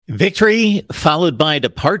Victory followed by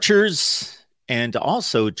departures and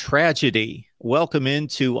also tragedy. Welcome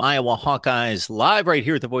into Iowa Hawkeyes live right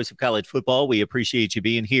here at the Voice of College Football. We appreciate you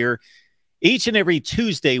being here each and every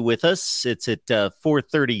Tuesday with us. It's at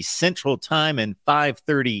 4:30 Central Time and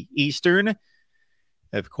 5:30 Eastern.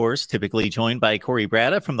 Of course, typically joined by Corey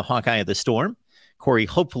Bratta from the Hawkeye of the Storm. Corey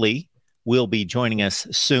hopefully will be joining us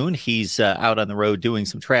soon. He's out on the road doing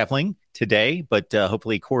some traveling today, but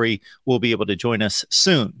hopefully Corey will be able to join us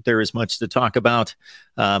soon. There is much to talk about,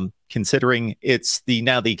 considering it's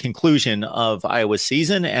now the conclusion of Iowa's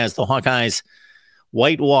season as the Hawkeyes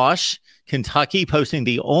whitewash Kentucky, posting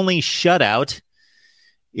the only shutout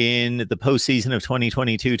in the postseason of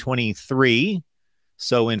 2022-23.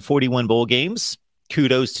 So in 41 bowl games,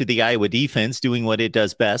 kudos to the Iowa defense doing what it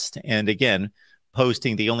does best. And again,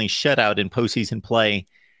 posting the only shutout in postseason play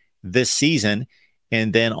this season.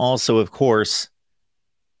 And then also, of course,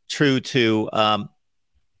 true to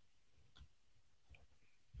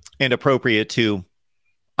and appropriate to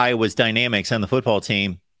Iowa's dynamics on the football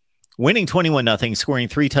team, winning 21-0, scoring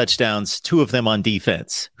 3 touchdowns, 2 of them on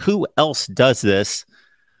defense. Who else does this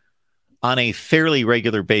on a fairly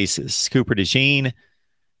regular basis? Cooper DeJean,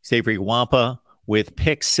 Xavier Wampa, with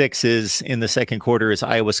pick sixes in the second quarter as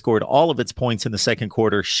Iowa scored all of its points in the second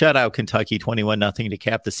quarter, shut out Kentucky 21-0 to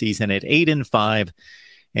cap the season at 8-5.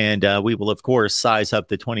 And we will, of course, size up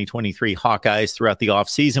the 2023 Hawkeyes throughout the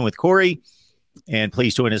offseason with Corey. And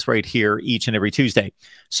please join us right here each and every Tuesday.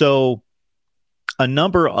 So a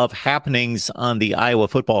number of happenings on the Iowa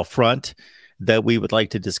football front that we would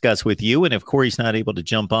like to discuss with you. And if Corey's not able to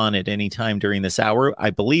jump on at any time during this hour,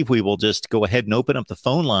 I believe we will just go ahead and open up the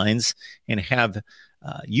phone lines and have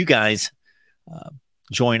you guys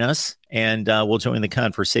join us, and we'll join the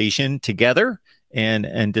conversation together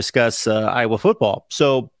and discuss Iowa football.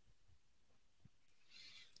 So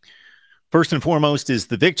first and foremost is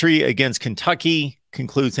the victory against Kentucky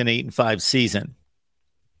concludes an 8-5 season.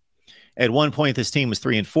 At one point, this team was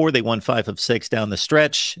 3-4. They won 5 of 6 down the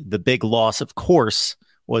stretch. The big loss, of course,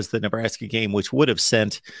 was the Nebraska game, which would have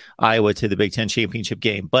sent Iowa to the Big Ten championship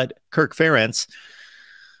game. But Kirk Ferentz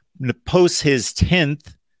posts his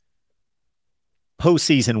 10th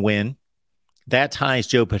postseason win. That ties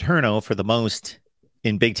Joe Paterno for the most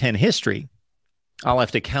in Big Ten history. I'll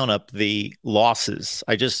have to count up the losses.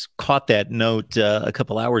 I just caught that note a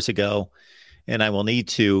couple hours ago, and I will need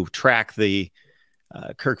to track the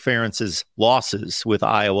Kirk Ferentz's losses with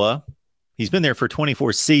Iowa. He's been there for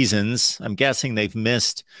 24 seasons. I'm guessing they've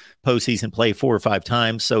missed postseason play 4 or 5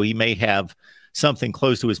 times, so he may have something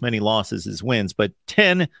close to as many losses as wins. But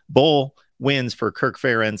 10 bowl wins for Kirk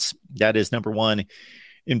Ferentz. That is number 1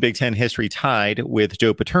 in Big Ten history, tied with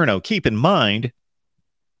Joe Paterno. Keep in mind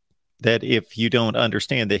that if you don't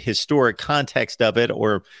understand the historic context of it,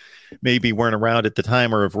 or maybe weren't around at the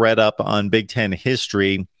time or have read up on Big Ten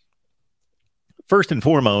history, first and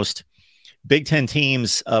foremost, Big Ten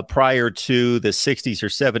teams prior to the 60s or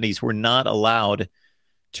 70s were not allowed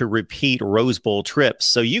to repeat Rose Bowl trips.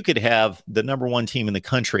 So you could have the number 1 team in the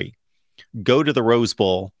country go to the Rose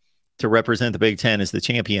Bowl to represent the Big Ten as the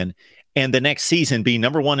champion, and the next season be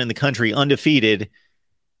number 1 in the country, undefeated,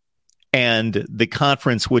 and the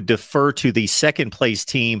conference would defer to the second place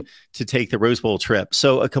team to take the Rose Bowl trip.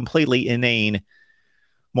 So a completely inane,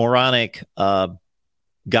 moronic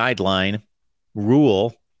guideline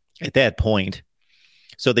rule at that point.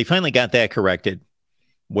 So they finally got that corrected,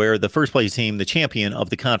 where the first place team, the champion of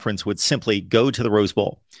the conference, would simply go to the Rose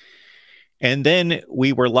Bowl. And then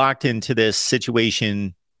we were locked into this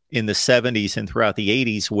situation in the 70s and throughout the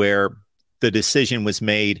 80s where the decision was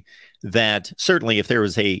made that certainly if there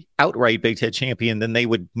was a outright Big Ten champion, then they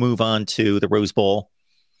would move on to the Rose Bowl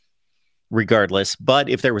regardless. But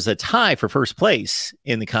if there was a tie for first place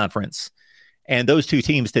in the conference and those 2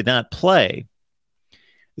 teams did not play,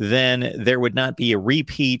 then there would not be a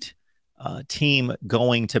repeat team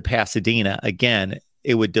going to Pasadena. Again,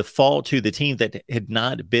 it would default to the team that had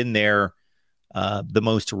not been there the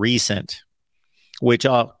most recent, which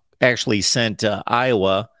actually sent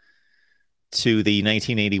Iowa to the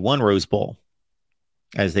 1981 Rose Bowl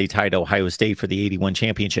as they tied Ohio State for the 81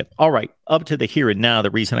 championship. All right, up to the here and now.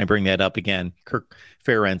 The reason I bring that up again, Kirk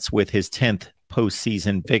Ferentz with his 10th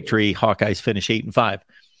postseason victory. Hawkeyes finish 8-5.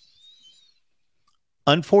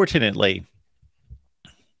 Unfortunately,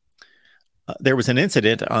 there was an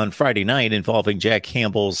incident on Friday night involving Jack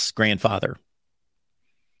Campbell's grandfather,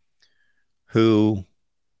 who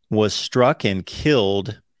was struck and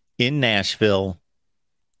killed in Nashville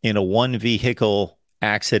in a 1-vehicle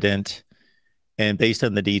accident. And based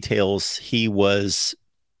on the details, he was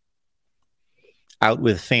out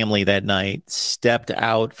with family that night, stepped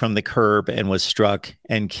out from the curb and was struck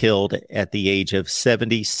and killed at the age of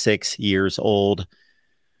 76 years old.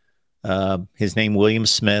 His name, William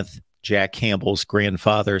Smith, Jack Campbell's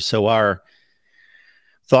grandfather. So our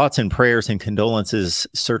thoughts and prayers and condolences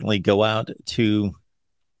certainly go out to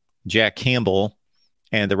Jack Campbell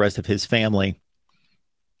and the rest of his family.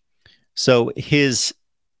 So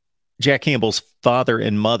Jack Campbell's father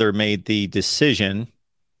and mother made the decision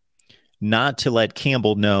not to let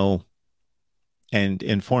Campbell know and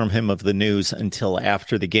inform him of the news until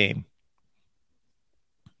after the game.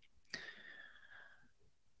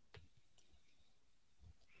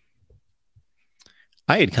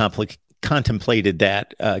 I had contemplated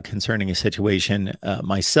that concerning a situation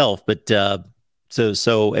myself, but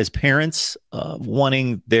so as parents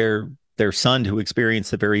wanting their son to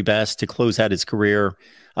experience the very best, to close out his career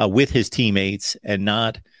with his teammates and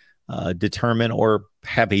not determine or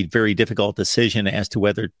have a very difficult decision as to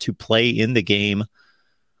whether to play in the game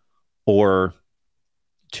or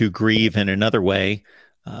to grieve in another way.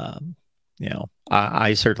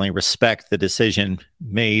 I certainly respect the decision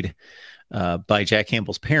made by Jack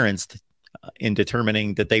Campbell's parents in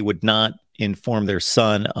determining that they would not inform their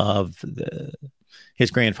son of his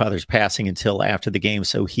grandfather's passing until after the game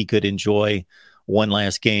so he could enjoy one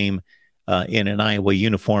last game in an Iowa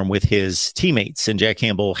uniform with his teammates. And Jack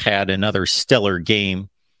Campbell had another stellar game,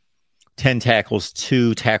 10 tackles,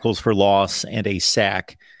 2 tackles for loss, and a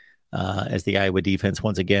sack as the Iowa defense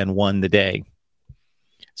once again won the day.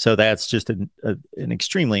 So that's just an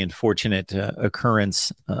extremely unfortunate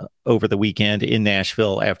occurrence over the weekend in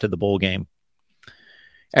Nashville after the bowl game.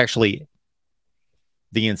 Actually,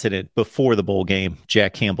 the incident before the bowl game,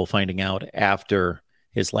 Jack Campbell finding out after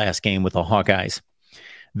his last game with the Hawkeyes.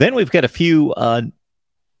 Then we've got a few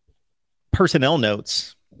personnel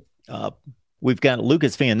notes. We've got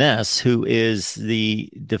Lucas Van Ness, who is the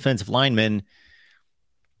defensive lineman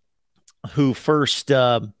who first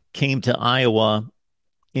came to Iowa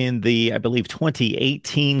in the, I believe,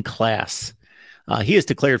 2018 class. He is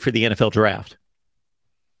declared for the NFL draft.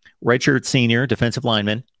 Redshirt senior, defensive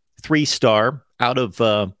lineman, 3-star out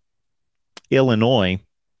of Illinois.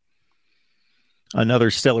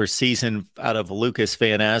 Another stellar season out of Lucas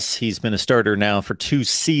Van Ness. He's been a starter now for 2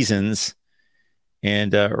 seasons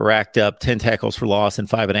and racked up 10 tackles for loss and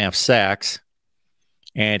 5.5 sacks.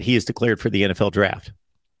 And he is declared for the NFL draft.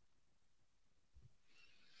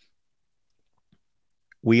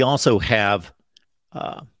 We also have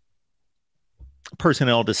a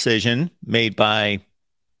personnel decision made by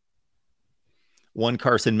one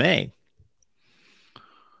Carson May,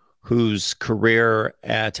 whose career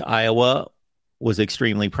at Iowa was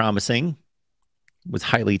extremely promising, was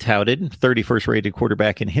highly touted, 31st rated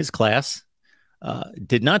quarterback in his class,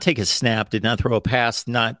 did not take a snap, did not throw a pass,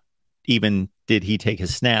 not even did he take a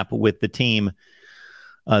snap with the team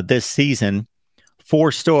this season.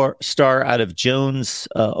 4-star out of Jones,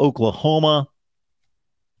 Oklahoma,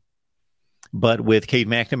 but with Cade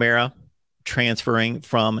McNamara transferring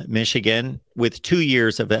from Michigan with 2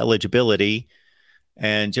 years of eligibility.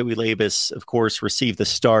 And Joey Labus, of course, received the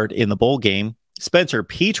start in the bowl game. Spencer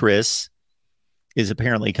Petras is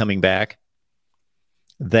apparently coming back.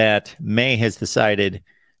 That May has decided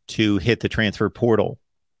to hit the transfer portal.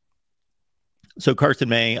 So Carson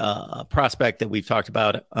May, a prospect that we've talked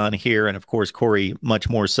about on here, and of course Corey much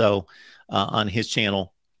more so on his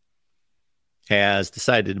channel, has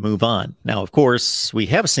decided to move on. Now, of course, we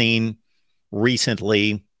have seen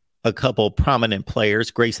recently a couple prominent players,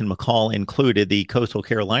 Grayson McCall included, the Coastal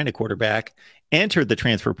Carolina quarterback, entered the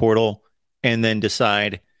transfer portal and then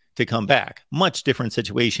decide to come back. Much different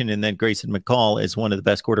situation in that Grayson McCall is one of the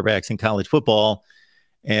best quarterbacks in college football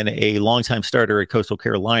and a longtime starter at Coastal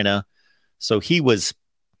Carolina. So he was,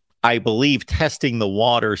 I believe, testing the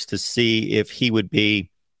waters to see if he would be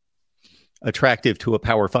attractive to a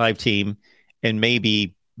Power 5 team and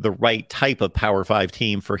maybe the right type of Power 5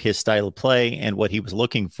 team for his style of play and what he was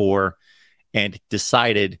looking for, and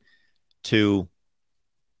decided to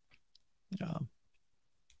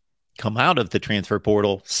come out of the transfer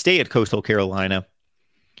portal, stay at Coastal Carolina.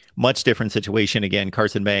 Much different situation. Again,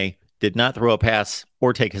 Carson May did not throw a pass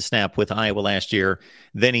or take a snap with Iowa last year.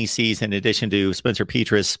 Then he sees, in addition to Spencer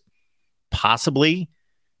Petras possibly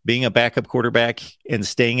being a backup quarterback and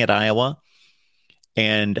staying at Iowa,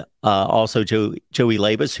 and also Joey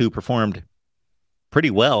Labus, who performed pretty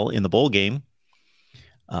well in the bowl game.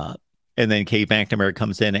 And then Cade McNamara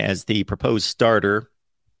comes in as the proposed starter,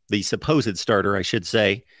 the supposed starter, I should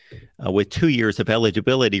say, with 2 years of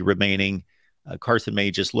eligibility remaining. Carson May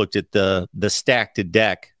just looked at the stacked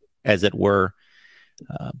deck, as it were,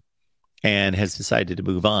 and has decided to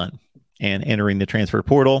move on. and entering the transfer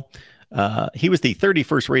portal. He was the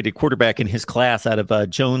 31st rated quarterback in his class out of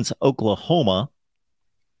Jones, Oklahoma.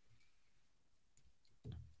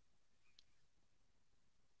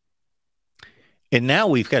 And now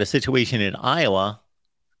we've got a situation in Iowa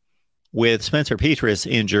with Spencer Petras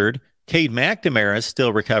injured. Cade McNamara is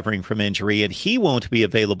still recovering from injury, and he won't be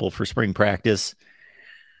available for spring practice.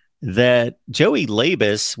 That Joey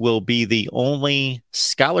Labus will be the only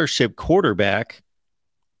scholarship quarterback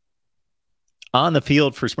on the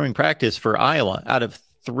field for spring practice for Iowa out of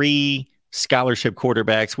 3 scholarship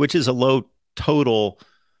quarterbacks, which is a low total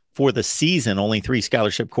for the season. Only 3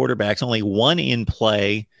 scholarship quarterbacks, only 1 in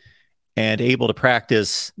play and able to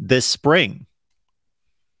practice this spring.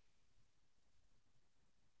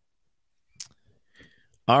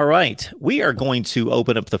 All right. We are going to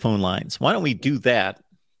open up the phone lines. Why don't we do that?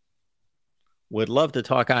 Would love to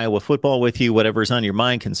talk Iowa football with you, whatever's on your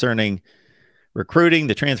mind concerning recruiting,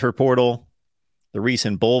 the transfer portal, the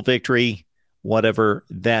recent bowl victory, whatever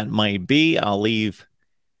that might be. I'll leave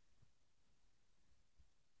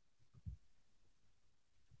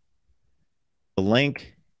the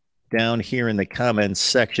link down here in the comments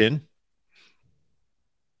section.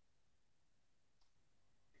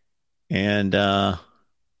 And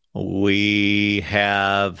we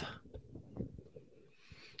have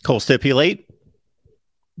Cole Stipulate.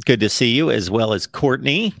 Good to see you, as well as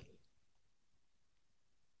Courtney.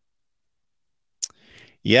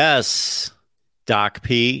 Yes, Doc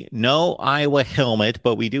P. No Iowa helmet,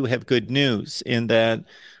 but we do have good news in that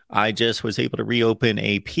I just was able to reopen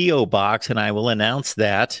a P.O. box, and I will announce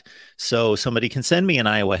that so somebody can send me an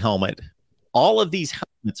Iowa helmet. All of these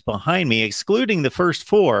helmets behind me, excluding the first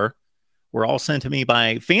 4, were all sent to me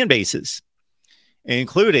by fan bases,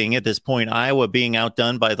 including, at this point, Iowa being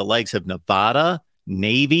outdone by the likes of Nevada,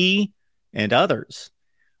 Navy, and others.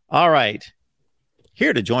 All right.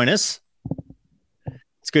 Here to join us,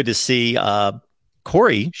 it's good to see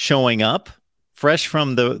Corey showing up fresh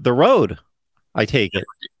from the road, I take it.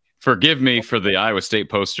 Forgive me for the Iowa State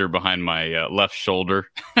poster behind my left shoulder.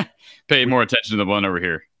 Pay more attention to the one over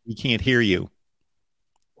here. We can't hear you.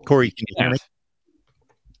 Corey, can you hear me?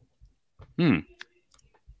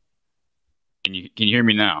 Can you hear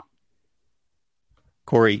me now?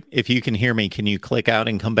 Corey, if you can hear me, can you click out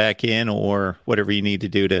and come back in, or whatever you need to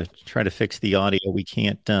do to try to fix the audio? We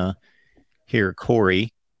can't hear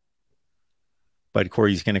Corey, but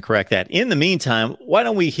Corey's going to correct that. In the meantime, why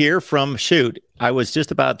don't we hear from I was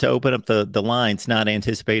just about to open up the lines, not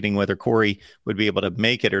anticipating whether Corey would be able to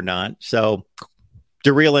make it or not. So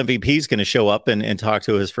DeReal MVP is going to show up and talk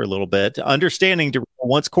to us for a little bit. Understanding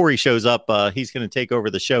once Corey shows up, he's going to take over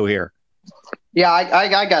the show here. Yeah,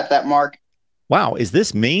 I got that, Mark. Wow, is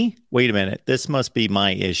this me? Wait a minute. This must be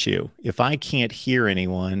my issue. If I can't hear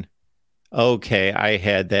anyone, okay, I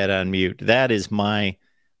had that on mute. That is my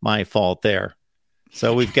fault there.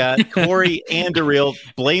 So we've got Corey and DeReal.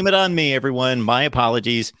 Blame it on me, everyone. My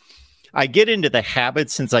apologies. I get into the habit,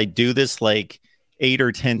 since I do this like 8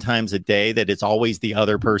 or 10 times a day, that it's always the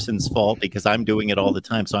other person's fault because I'm doing it all the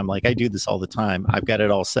time. So I'm like, I do this all the time. I've got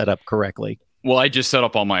it all set up correctly. Well, I just set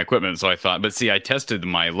up all my equipment, so I thought, but see, I tested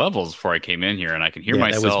my levels before I came in here, and I can hear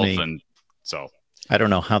myself, and so I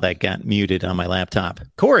don't know how that got muted on my laptop.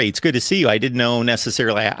 Corey, it's good to see you. I didn't know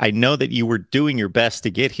necessarily. I know that you were doing your best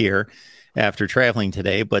to get here after traveling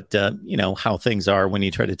today, but you know how things are when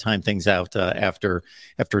you try to time things out after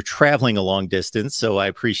traveling a long distance. So I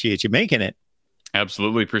appreciate you making it.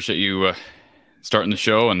 Absolutely appreciate you starting the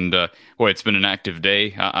show, and boy, it's been an active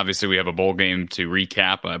day. Obviously, we have a bowl game to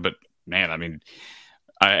recap, but man, I mean,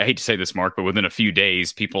 I hate to say this, Mark, but within a few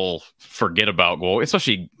days, people forget about bowl,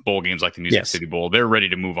 especially bowl games like the Music City Bowl. They're ready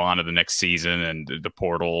to move on to the next season and the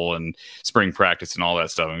portal and spring practice and all that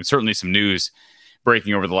stuff. I mean, certainly some news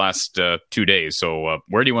breaking over the last 2 days. So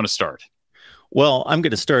where do you want to start? Well, I'm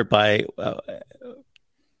going to start by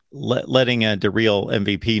letting DeReal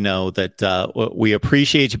MVP know that we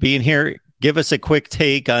appreciate you being here. Give us a quick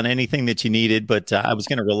take on anything that you needed, but I was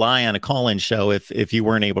going to rely on a call-in show if you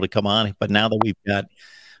weren't able to come on. But now that we've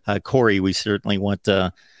got Corey, we certainly want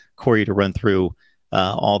Corey to run through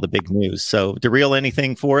all the big news. So, DeReal,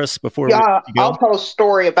 anything for us before we go? I'll tell a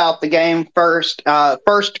story about the game first.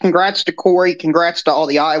 First, congrats to Corey. Congrats to all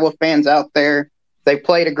the Iowa fans out there. They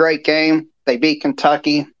played a great game. They beat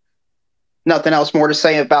Kentucky. Nothing else more to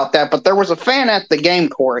say about that. But there was a fan at the game,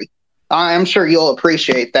 Corey. I'm sure you'll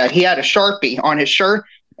appreciate that. He had a Sharpie on his shirt,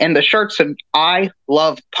 and the shirt said, "I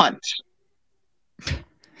love punts."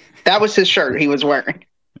 That was his shirt he was wearing.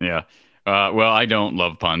 Yeah. Well, I don't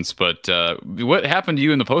love punts, but what happened to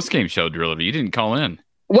you in the postgame show, DeReal? You didn't call in.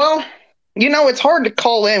 Well, you know, it's hard to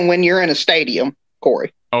call in when you're in a stadium,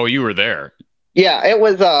 Corey. Oh, you were there. Yeah,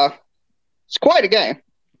 it's quite a game.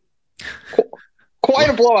 Quite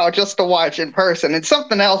a blowout just to watch in person. And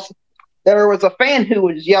something else, there was a fan who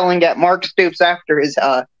was yelling at Mark Stoops after his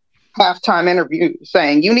halftime interview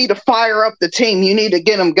saying, "You need to fire up the team. You need to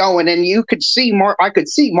get them going." And I could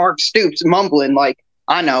see Mark Stoops mumbling like,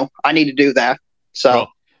 "I know, I need to do that." So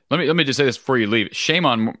well, let me just say this before you leave. Shame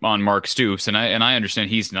on Mark Stoops, and I understand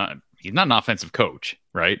he's not an offensive coach,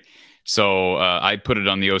 right? So I put it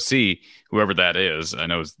on the OC, whoever that is. I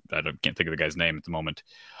can't think of the guy's name at the moment.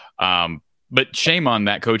 But shame on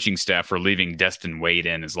that coaching staff for leaving Destin Wade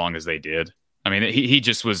in as long as they did. I mean,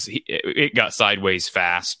 it got sideways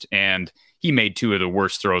fast, and he made two of the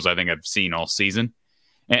worst throws I think I've seen all season.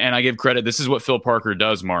 And I give credit. This is what Phil Parker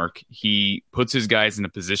does, Mark. He puts his guys in a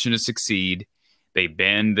position to succeed. They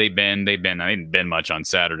bend. I didn't bend much on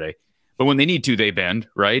Saturday, but when they need to, they bend,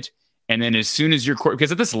 right? And then as soon as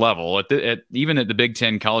because at this level, even at the Big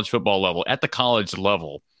Ten college football level, at the college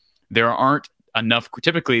level, there aren't enough.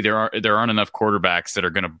 Typically, there aren't enough quarterbacks that are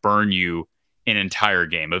going to burn you an entire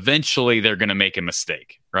game. Eventually, they're going to make a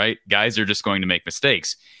mistake, right? Guys are just going to make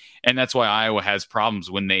mistakes, and that's why Iowa has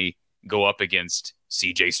problems when they go up against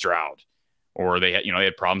C.J. Stroud, or they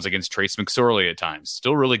had problems against Trace McSorley at times.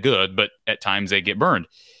 Still really good, but at times they get burned.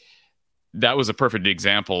 That was a perfect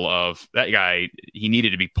example of that guy. He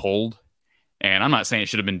needed to be pulled. And I'm not saying it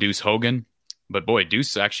should have been Deuce Hogan, but boy,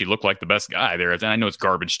 Deuce actually looked like the best guy there. And I know it's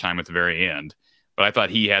garbage time at the very end, but I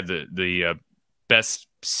thought he had the best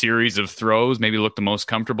series of throws, maybe looked the most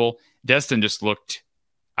comfortable. Destin just looked,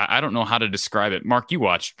 I don't know how to describe it. Mark, you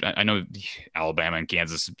watched, I know Alabama and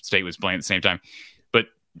Kansas State was playing at the same time, but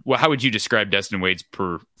how would you describe Destin Wade's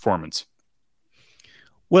performance?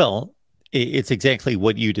 Well, it's exactly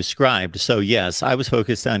what you described. So yes, I was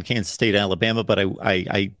focused on Kansas State, Alabama, but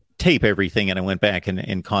I tape everything and I went back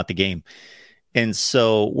and caught the game. And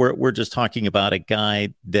so we're just talking about a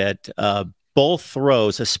guy that both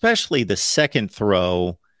throws, especially the second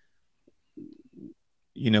throw,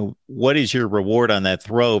 what is your reward on that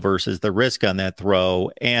throw versus the risk on that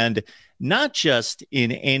throw? And not just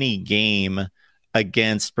in any game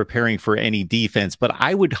against preparing for any defense, but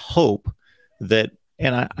I would hope that,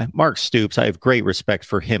 and Mark Stoops, I have great respect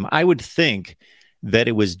for him. I would think that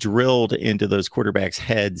it was drilled into those quarterbacks'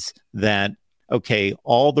 heads that, okay,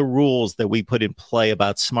 all the rules that we put in play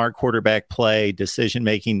about smart quarterback play,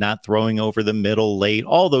 decision-making, not throwing over the middle late,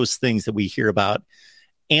 all those things that we hear about,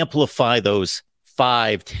 amplify those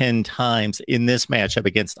 5-10 times in this matchup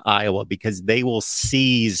against Iowa, because they will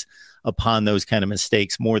seize upon those kind of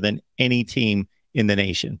mistakes more than any team in the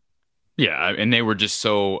nation. Yeah, and they were just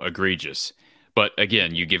so egregious. But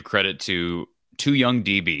again, you give credit to two young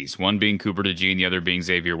DBs, one being Cooper DeJean, the other being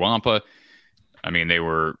Xavier Wampa. I mean, they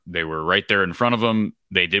were right there in front of them.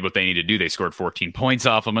 They did what they needed to do. They scored 14 points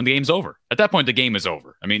off them, and the game's over. At that point, the game is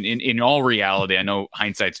over. I mean, in all reality, I know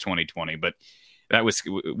hindsight's 20/20, but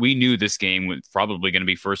we knew this game was probably going to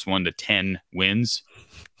be first 1 to 10 wins.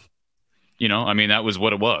 I mean, that was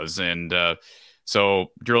what it was. And so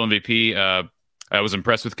drill MVP, I was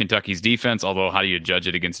impressed with Kentucky's defense, although how do you judge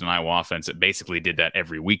it against an Iowa offense? It basically did that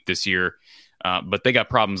every week this year. But they got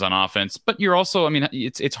problems on offense. But you're also, I mean,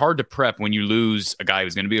 it's hard to prep when you lose a guy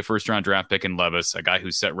who's going to be a first-round draft pick in Levis, a guy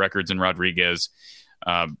who set records in Rodriguez.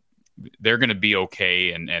 They're going to be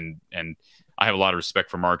okay, and I have a lot of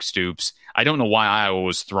respect for Mark Stoops. I don't know why Iowa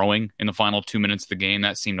was throwing in the final 2 minutes of the game.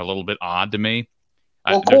 That seemed a little bit odd to me.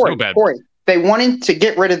 Well, Corey, they wanted to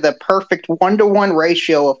get rid of the perfect 1-to-1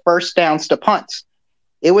 ratio of first downs to punts.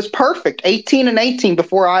 It was perfect, 18 and 18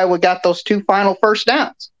 before Iowa got those two final first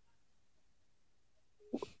downs.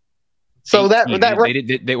 So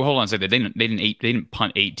 18. They hold on a second. They didn't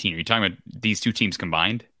punt 18. Are you talking about these two teams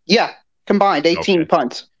combined? Yeah, combined 18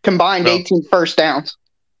 punts, combined 18 first downs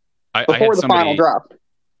before the final drop.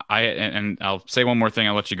 And I'll say one more thing.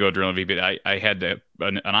 I'll let you go, Drill MVP. I had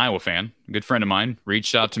an Iowa fan, a good friend of mine,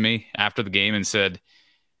 reached out to me after the game and said,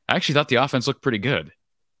 "I actually thought the offense looked pretty good."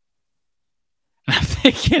 And I'm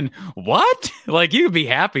thinking, what? Like, you could be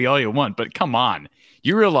happy all you want, but come on.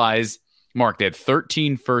 You realize, Mark, they had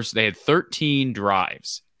 13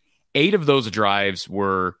 drives. 8 of those drives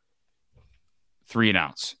were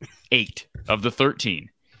 3-and-outs. 8 of the 13.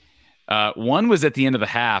 One was at the end of the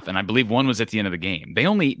half, and I believe one was at the end of the game.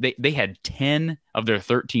 They had 10 of their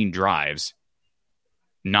 13 drives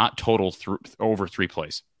not total over 3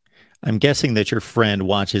 plays. I'm guessing that your friend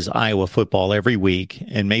watches Iowa football every week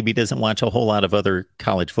and maybe doesn't watch a whole lot of other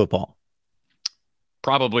college football.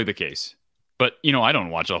 Probably the case. But, I don't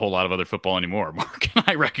watch a whole lot of other football anymore, Mark.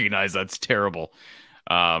 I recognize that's terrible.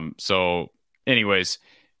 So anyways,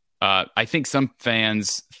 I think some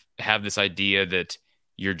fans have this idea that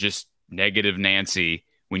you're just negative Nancy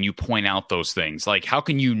when you point out those things. Like, how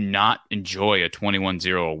can you not enjoy a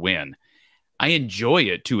 21-0 win? I enjoy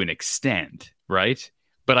it to an extent, right?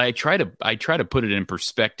 But I try to put it in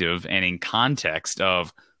perspective and in context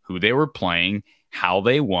of who they were playing, how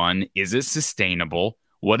they won. Is it sustainable?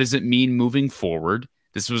 What does it mean moving forward?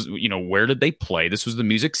 This was, where did they play? This was the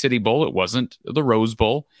Music City Bowl. It wasn't the Rose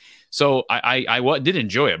Bowl. So I did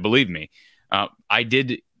enjoy it, believe me. I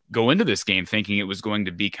did go into this game thinking it was going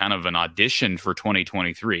to be kind of an audition for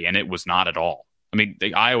 2023, and it was not at all. I mean,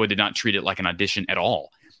 Iowa did not treat it like an audition at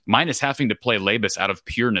all. Minus having to play Labus out of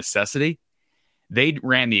pure necessity, they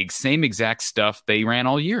ran the same exact stuff they ran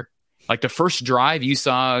all year. Like the first drive, you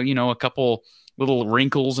saw, a couple little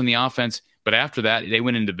wrinkles in the offense, but after that, they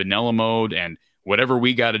went into vanilla mode and whatever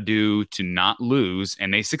we got to do to not lose,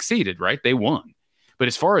 and they succeeded, right? They won. But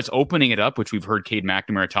as far as opening it up, which we've heard Cade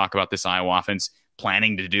McNamara talk about this Iowa offense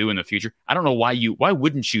planning to do in the future, I don't know why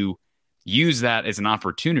wouldn't you use that as an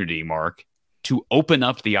opportunity, Mark, to open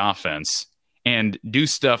up the offense and do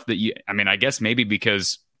stuff that I guess maybe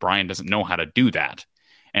because Brian doesn't know how to do that.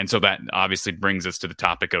 And so that obviously brings us to the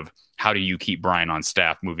topic of how do you keep Brian on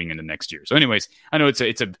staff moving into next year? So anyways, I know it's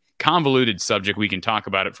a convoluted subject. We can talk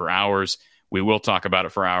about it for hours. We will talk about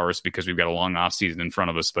it for hours because we've got a long offseason in front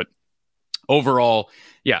of us. But overall,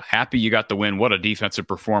 yeah, happy you got the win. What a defensive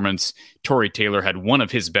performance. Tory Taylor had one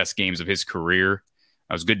of his best games of his career.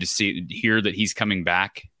 It was good to hear that he's coming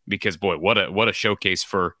back because, boy, what a showcase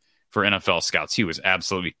for NFL scouts. He was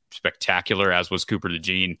absolutely spectacular, as was Cooper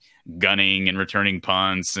DeJean, gunning and returning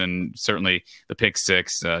punts, and certainly the pick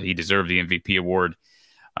six. He deserved the MVP award.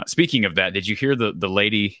 Speaking of that, did you hear the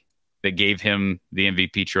lady that gave him the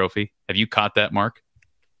MVP trophy? Have you caught that, Mark?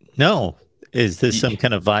 No. Is this some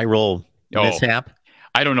kind of viral mishap?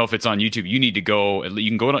 I don't know if it's on YouTube. You need to go. You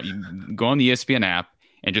can go on the ESPN app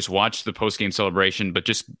and just watch the post-game celebration, but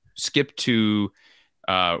just skip to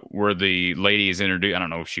where the lady is introduced. I don't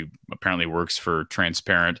know if she apparently works for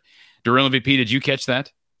Transparent. Durrell MVP, did you catch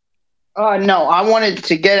that? No, I wanted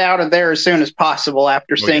to get out of there as soon as possible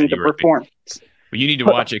after seeing the performance. Well, you need to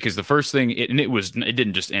watch it because the first thing, it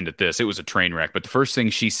didn't just end at this. It was a train wreck. But the first thing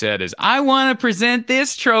she said is, I want to present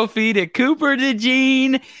this trophy to Cooper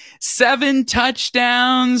DeJean, 7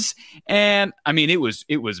 touchdowns. And I mean, it was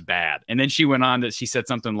bad. And then she went on she said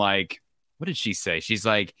something like, what did she say? She's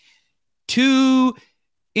like, 2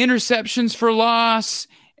 interceptions for loss.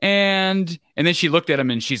 And then she looked at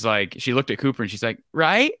him and she looked at Cooper and she's like,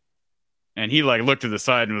 right? And he looked to the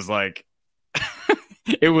side and was like,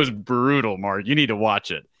 it was brutal, Mark. You need to watch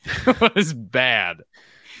it. It was bad.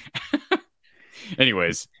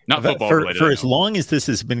 Anyways, not football related. For as long as this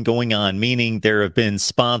has been going on, meaning there have been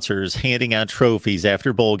sponsors handing out trophies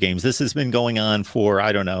after bowl games, this has been going on for,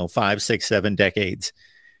 5, 6, 7 decades.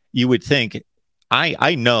 You would think,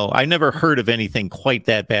 I know, I never heard of anything quite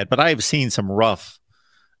that bad, but I've seen some rough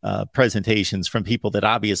presentations from people that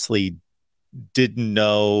obviously didn't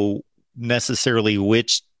know necessarily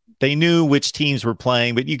they knew which teams were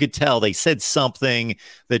playing, but you could tell they said something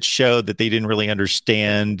that showed that they didn't really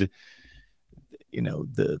understand,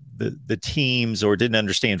 the teams or didn't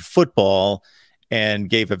understand football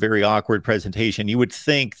and gave a very awkward presentation. You would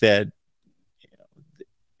think that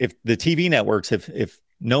if the TV networks, if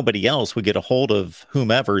nobody else would get a hold of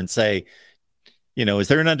whomever and say, is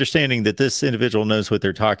there an understanding that this individual knows what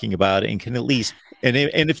they're talking about and can at least, and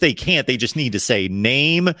if they can't, they just need to say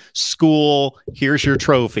name, school, here's your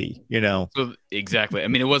trophy, So exactly. I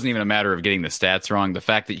mean, it wasn't even a matter of getting the stats wrong. The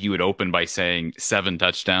fact that you would open by saying 7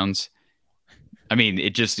 touchdowns, I mean,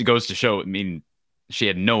 it goes to show, she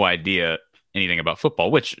had no idea anything about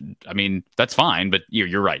football, which, that's fine, but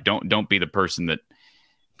you're right. Don't be the person that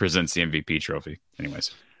presents the MVP trophy.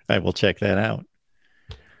 Anyways. I will check that out.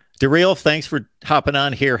 Darrell, thanks for hopping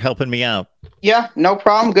on here, helping me out. Yeah, no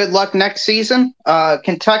problem. Good luck next season.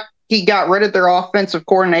 Kentucky got rid of their offensive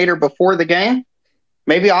coordinator before the game.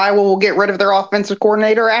 Maybe Iowa will get rid of their offensive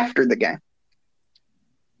coordinator after the game.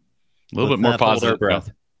 A little bit more positive.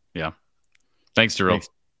 Yeah. Thanks, Darrell.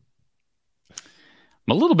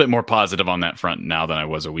 I'm a little bit more positive on that front now than I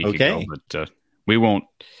was a week ago, but we don't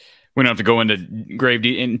have to go into grave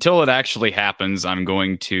until it actually happens. I'm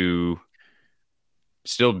going to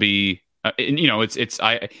still be,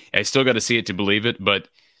 I still got to see it to believe it, but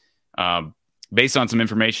based on some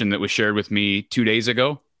information that was shared with me 2 days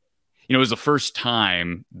ago, it was the first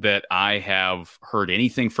time that I have heard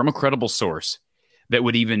anything from a credible source that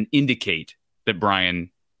would even indicate that Brian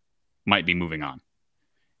might be moving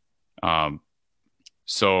on.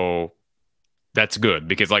 So that's good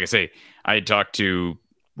because, like I say, I had talked to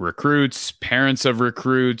recruits, parents of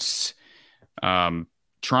recruits,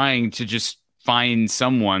 trying to just find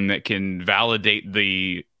someone that can validate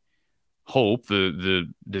the hope,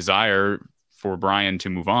 the desire for Brian to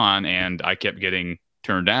move on. And I kept getting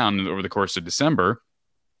turned down over the course of December.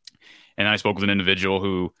 And I spoke with an individual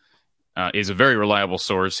who is a very reliable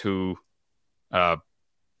source who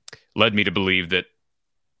led me to believe that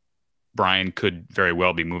Brian could very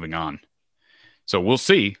well be moving on. So we'll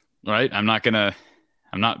see, right? I'm not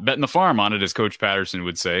betting the farm on it, as Coach Patterson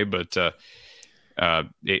would say, but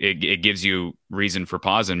it gives you reason for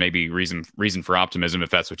pause and maybe reason for optimism if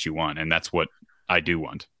that's what you want. And that's what I do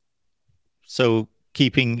want. So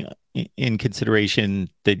keeping in consideration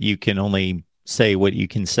that you can only say what you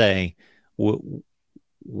can say,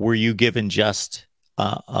 were you given just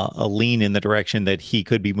a lean in the direction that he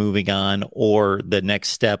could be moving on, or the next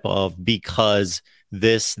step of because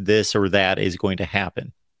this or that is going to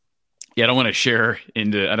happen? Yeah, I don't want to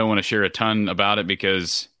share a ton about it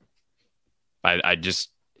because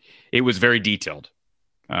it was very detailed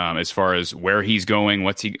as far as where he's going,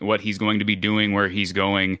 what he's going to be doing, where he's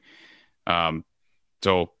going.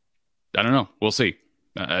 So I don't know. We'll see.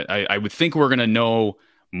 I would think we're going to know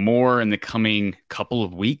more in the coming couple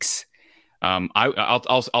of weeks.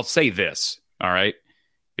 I'll say this, all right,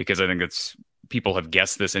 because I think people have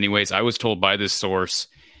guessed this anyways. I was told by this source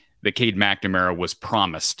that Cade McNamara was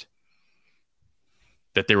promised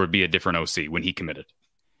that there would be a different OC when he committed.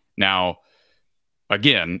 Now,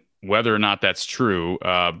 again, whether or not that's true,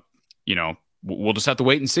 we'll just have to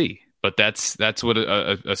wait and see. But that's what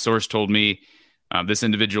a source told me. This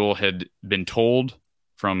individual had been told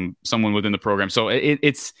from someone within the program. So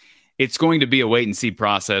it's going to be a wait and see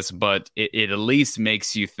process, but it at least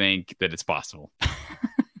makes you think that it's possible.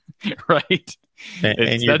 Right.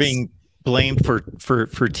 And you're being blamed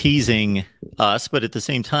for teasing us, but at the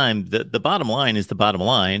same time, the bottom line is the bottom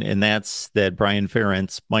line, and that's that Brian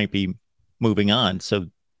Ferentz might be moving on. So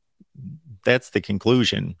that's the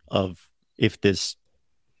conclusion of if this,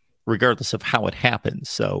 regardless of how it happens.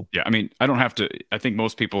 So yeah, I mean, I think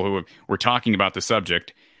most people who were talking about the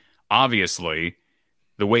subject, obviously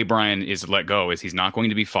the way Brian is let go is he's not going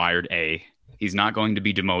to be fired, A, he's not going to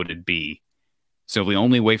be demoted, B. So the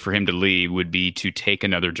only way for him to leave would be to take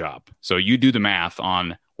another job. So you do the math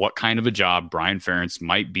on what kind of a job Brian Ferentz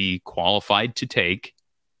might be qualified to take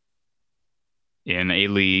in a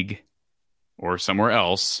league or somewhere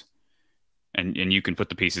else, and you can put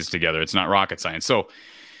the pieces together. It's not rocket science. So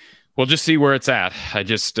we'll just see where it's at.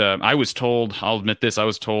 I was told, I'll admit this, I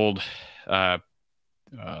was told a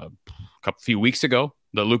few weeks ago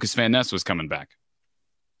that Lucas Van Ness was coming back.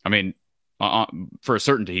 I mean, for a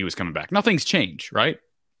certainty he was coming back. Nothing's changed, right?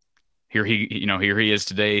 Here he is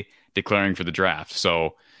today declaring for the draft.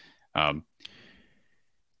 So, and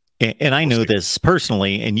I know this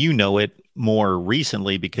personally, and you know it more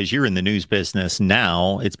recently because you're in the news business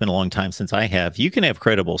now. It's been a long time since I have. You can have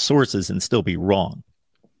credible sources and still be wrong.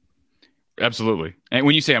 Absolutely. And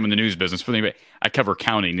when you say I'm in the news business, for anybody, I cover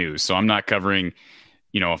county news, so I'm not covering.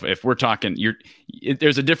 If we're talking,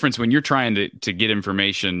 there's a difference when you're trying to get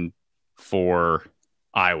information for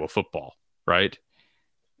Iowa football, right?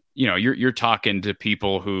 You're talking to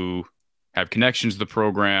people who have connections to the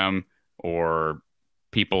program or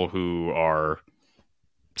people who are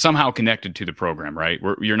somehow connected to the program, right?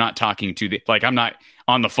 You're not talking to I'm not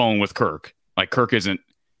on the phone with Kirk. Like Kirk isn't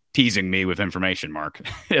teasing me with information, Mark.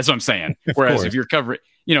 That's what I'm saying. Whereas if you're covering,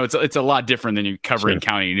 it's a lot different than you covering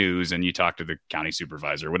county news and you talk to the county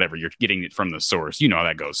supervisor or whatever. You're getting it from the source. You know how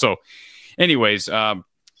that goes. So anyways,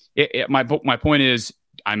 my point is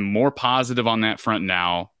I'm more positive on that front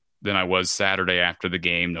now than I was Saturday after the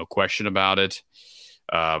game. No question about it.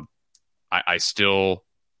 I still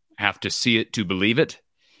have to see it to believe it.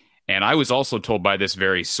 And I was also told by this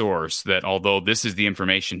very source that although this is the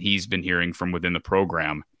information he's been hearing from within the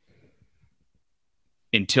program,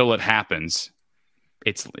 until it happens,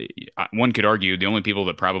 one could argue the only people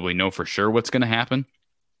that probably know for sure what's going to happen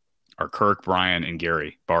are Kirk, Brian, and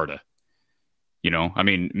Gary Barta. I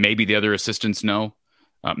mean, maybe the other assistants know,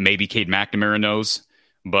 maybe Cade McNamara knows,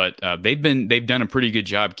 but they've done a pretty good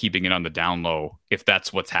job keeping it on the down low if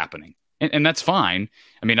that's what's happening. And that's fine.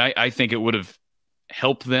 I mean, I think it would have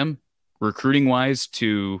helped them recruiting wise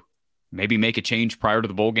to maybe make a change prior to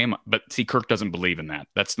the bowl game. But see, Kirk doesn't believe in that.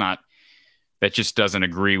 That just doesn't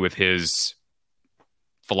agree with his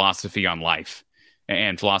philosophy on life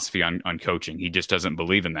and philosophy on coaching. He just doesn't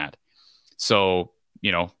believe in that. So,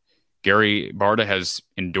 Gary Barta has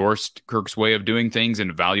endorsed Kirk's way of doing things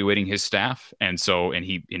and evaluating his staff. And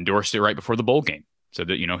he endorsed it right before the bowl game so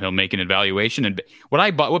that, he'll make an evaluation. And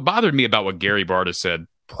what bothered me about what Gary Barta said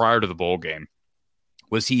prior to the bowl game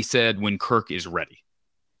was he said, when Kirk is ready,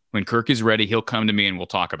 he'll come to me and we'll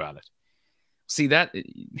talk about it. see that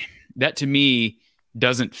to me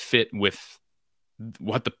doesn't fit with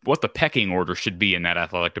what the pecking order should be in that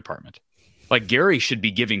athletic department. Like Gary should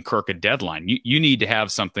be giving Kirk a deadline. You need to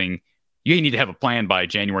have something. You need to have a plan by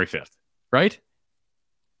January 5th, right?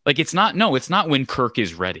 Like it's not when Kirk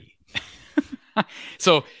is ready.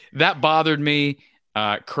 So that bothered me.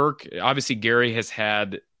 Kirk, obviously Gary has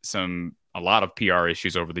had a lot of PR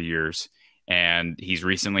issues over the years, and he's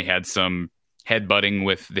recently had some headbutting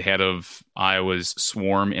with the head of Iowa's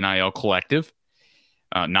Swarm NIL collective,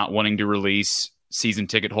 not wanting to release season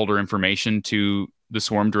ticket holder information to the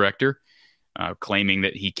Swarm director. Claiming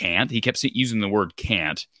that he can't. He kept using the word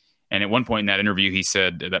can't. And at one point in that interview, he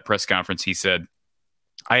said, at that press conference, he said,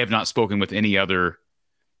 I have not spoken with any other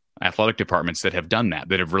athletic departments that have done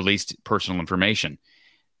that have released personal information,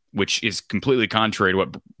 which is completely contrary to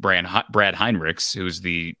what Brad Heinrichs, who is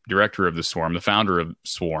the director of the Swarm, the founder of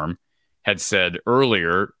Swarm, had said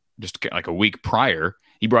earlier, just like a week prior.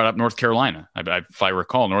 He brought up North Carolina. If I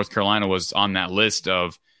recall, North Carolina was on that list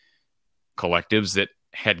of collectives that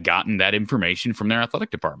had gotten that information from their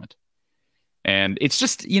athletic department. And it's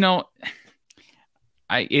just, it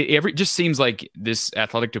just seems like this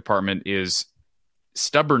athletic department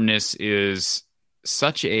stubbornness is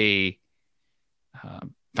such a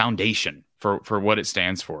foundation for what it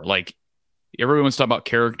stands for. Like everyone's talking about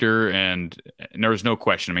character, and there's no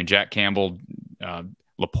question. I mean, Jack Campbell,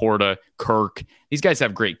 Laporta, Kirk, these guys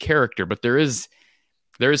have great character, but there is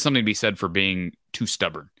something to be said for being too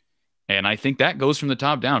stubborn. And I think that goes from the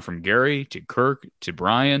top down, from Gary to Kirk to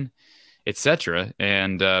Brian, etc.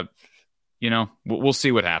 And we'll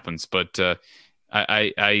see what happens. But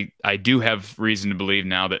I do have reason to believe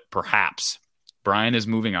now that perhaps Brian is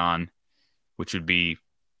moving on, which would be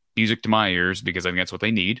music to my ears, because I think that's what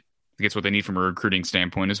they need. I think it's what they need from a recruiting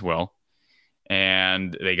standpoint as well.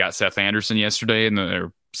 And they got Seth Anderson yesterday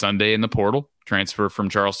or Sunday in the portal, transfer from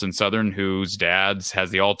Charleston Southern, whose dad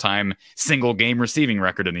has the all-time single game receiving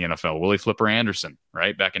record in the NFL, Willie Flipper Anderson,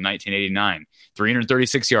 right? Back in 1989,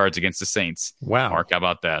 336 yards against the Saints. Wow. Mark, how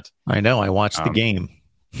about that? I know. I watched the game.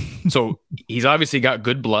 So he's obviously got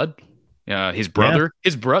good blood. His brother,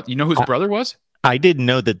 you know who his brother was? I didn't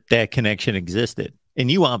know that connection existed. And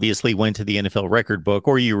you obviously went to the NFL record book,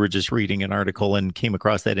 or you were just reading an article and came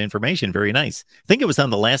across that information. Very nice. I think it was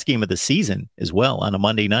on the last game of the season as well, on a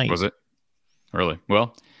Monday night. Was it? Really?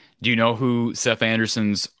 Well, do you know who Seth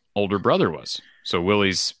Anderson's older brother was? So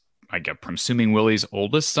Willie's, I'm assuming Willie's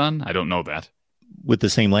oldest son? I don't know that. With the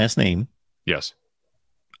same last name? Yes.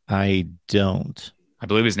 I don't. I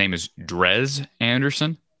believe his name is Drez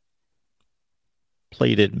Anderson.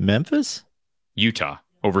 Played at Memphis? Utah.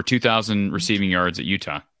 Over 2,000 receiving yards at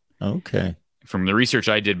Utah. Okay. From the research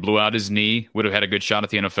I did, blew out his knee, would have had a good shot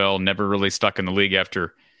at the NFL, never really stuck in the league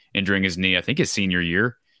after injuring his knee, I think his senior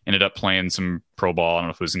year. Ended up playing some pro ball. I don't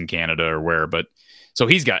know if it was in Canada or where, but so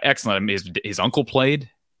he's got excellent. I mean, his uncle played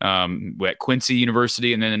at Quincy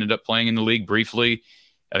University and then ended up playing in the league briefly.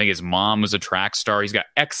 I think his mom was a track star. He's got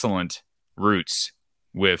excellent roots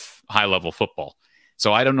with high level football.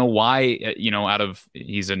 So I don't know why,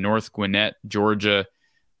 he's a North Gwinnett, Georgia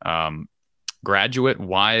graduate,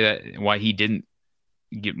 why he didn't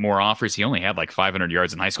get more offers. He only had like 500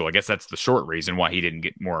 yards in high school. I guess that's the short reason why he didn't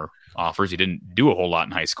get more offers. He didn't do a whole lot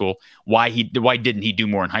in high school. Why didn't he do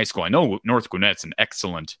more in high school? I know North Gwinnett's an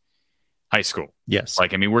excellent high school. Yes.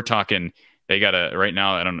 We're talking, they got right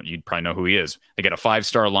now, I don't know, you'd probably know who he is. They got a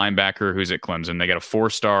 5-star linebacker who's at Clemson. They got a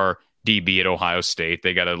 4-star DB at Ohio State.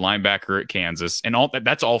 They got a linebacker at Kansas, and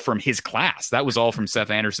that's all from his class. That was all from Seth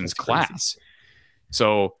Anderson's class.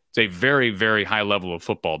 So it's a very, very high level of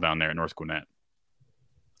football down there at North Gwinnett.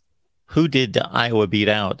 Who did Iowa beat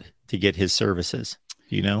out to get his services?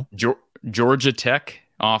 Do you know? Georgia Tech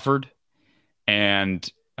offered,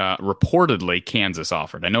 and reportedly Kansas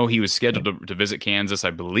offered. I know he was scheduled to visit Kansas.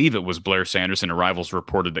 I believe it was Blair Sanderson. Rivals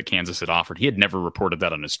reported that Kansas had offered. He had never reported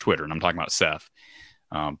that on his Twitter, and I'm talking about Seth.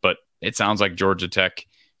 But it sounds like Georgia Tech,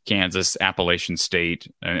 Kansas, Appalachian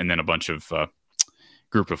State, and then a bunch of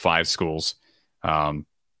group of 5 schools.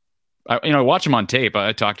 I watch him on tape.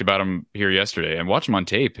 I talked about him here yesterday. And watch him on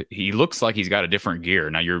tape. He looks like he's got a different gear.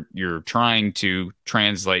 Now you're trying to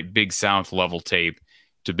translate Big South level tape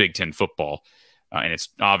to Big Ten football, and it's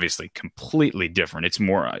obviously completely different. It's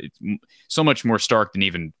so much more stark than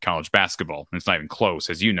even college basketball. It's not even close,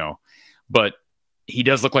 as you know. But he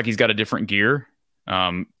does look like he's got a different gear.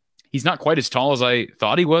 He's not quite as tall as I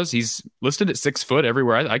thought he was. He's listed at 6 foot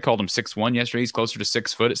everywhere. I called him 6'1" yesterday. He's closer to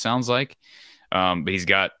 6 foot, it sounds like. But he's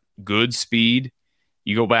got good speed.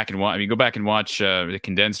 You go back and watch the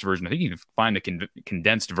condensed version. I think you can find the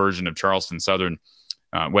condensed version of Charleston Southern,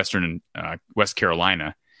 West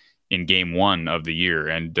Carolina. in game 1 of the year.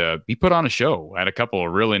 And he put on a show, had a couple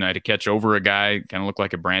of really nice to catch over a guy, kind of looked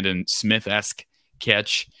like a Brandon Smith-esque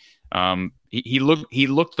catch. He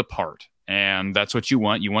looked the part, and that's what you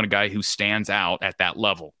want. You want a guy who stands out at that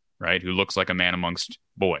level, right? Who looks like a man amongst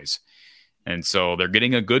boys. And so they're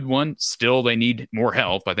getting a good one. Still, they need more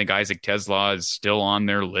help. I think Isaac TeSlaa is still on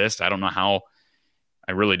their list. I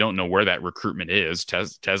really don't know where that recruitment is.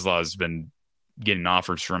 TeSlaa has been getting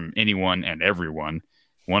offers from anyone and everyone.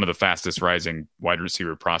 One of the fastest rising wide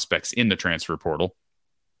receiver prospects in the transfer portal.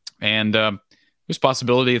 And there's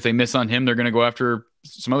possibility if they miss on him, they're going to go after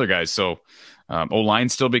some other guys. So O-line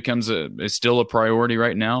still is still a priority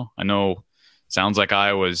right now. I know sounds like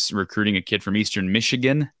Iowa's recruiting a kid from Eastern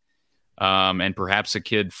Michigan. And perhaps a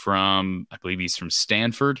kid from, I believe he's from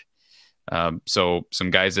Stanford. So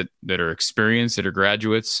some guys that are experienced, that are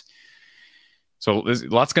graduates. So there's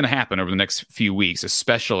lots going to happen over the next few weeks,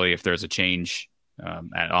 especially if there's a change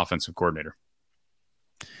at offensive coordinator.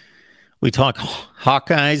 We talk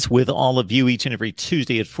Hawkeyes with all of you each and every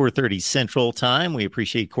Tuesday at 4:30 Central Time. We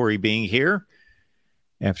appreciate Corey being here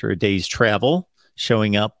after a day's travel,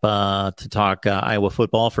 showing up to talk Iowa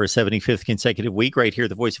football for a 75th consecutive week right here at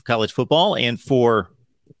the Voice of College Football. And for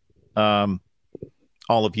all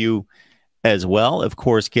of you as well, of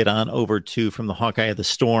course, get on over to From the Hawkeye of the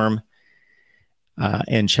Storm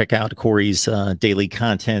and check out Corey's daily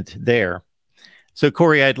content there. So,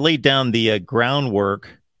 Corey, I'd laid down the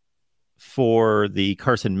groundwork for the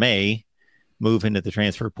Carson May move into the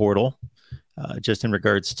transfer portal, just in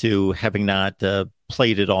regards to having not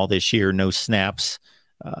played it all this year, no snaps.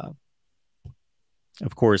 Of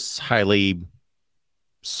course, highly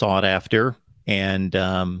sought after,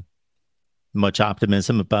 and much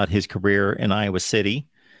optimism about his career in Iowa City.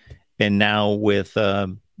 And now with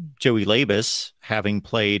Joey Labus having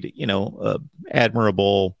played,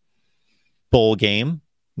 admirable bowl game,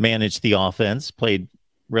 managed the offense, played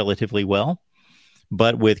relatively well.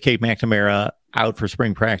 But with Cade McNamara out for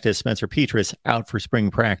spring practice, Spencer Petras out for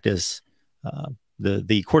spring practice,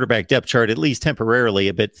 the quarterback depth chart, at least temporarily,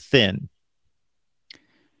 a bit thin.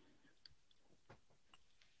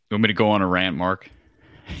 You want me to go on a rant, Mark?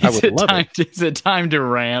 I would love it. Is it time to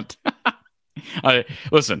rant?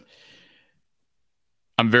 Listen,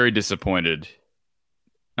 I'm very disappointed.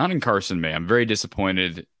 Not in Carson May. I'm very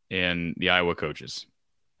disappointed in the Iowa coaches,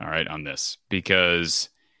 all right, on this. Because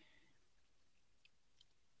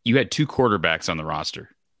you had 2 quarterbacks on the roster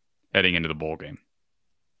heading into the bowl game,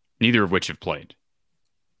 neither of which have played.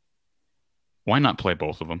 Why not play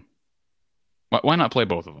both of them? Why not play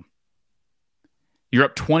both of them? You're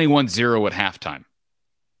up 21-0 at halftime.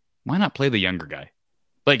 Why not play the younger guy?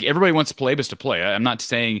 Like, everybody wants Labus to play. I'm not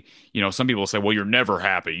saying, some people say, well, you're never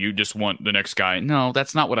happy. You just want the next guy. No,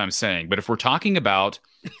 that's not what I'm saying. But if we're talking about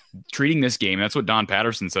treating this game, that's what Don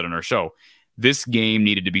Patterson said on our show. This game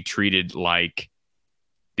needed to be treated like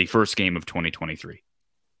the first game of 2023.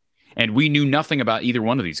 And we knew nothing about either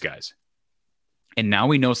one of these guys. And now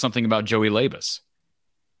we know something about Joey Labus.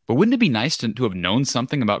 But wouldn't it be nice to have known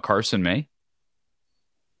something about Carson May?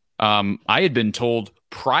 I had been told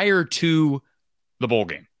prior to the bowl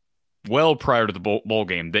game, well prior to the bowl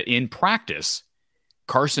game, that in practice,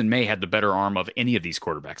 Carson May had the better arm of any of these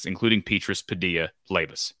quarterbacks, including Petras, Padilla,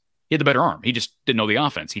 Labus. He had the better arm. He just didn't know the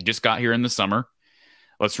offense. He just got here in the summer.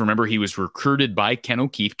 Let's remember he was recruited by Ken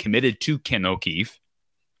O'Keefe, committed to Ken O'Keefe,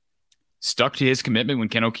 stuck to his commitment when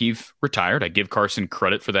Ken O'Keefe retired. I give Carson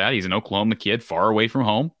credit for that. He's an Oklahoma kid, far away from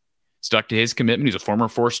home, stuck to his commitment. He's a former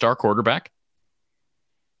 4-star quarterback.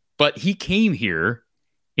 But he came here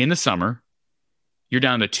in the summer. You're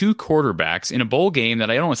down to 2 quarterbacks in a bowl game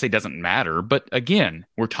that I don't want to say doesn't matter. But again,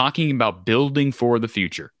 we're talking about building for the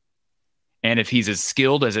future. And if he's as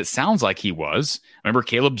skilled as it sounds like he was, remember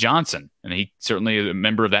Caleb Johnson, and he certainly a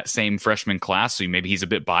member of that same freshman class, so maybe he's a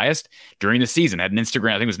bit biased. During the season, had an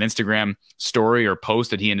Instagram, I think it was an Instagram story or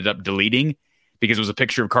post that he ended up deleting because it was a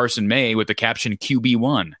picture of Carson May with the caption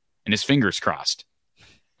QB1 and his fingers crossed.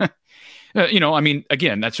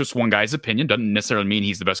 Again, that's just one guy's opinion. Doesn't necessarily mean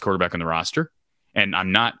he's the best quarterback on the roster. And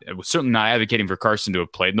I'm certainly not advocating for Carson to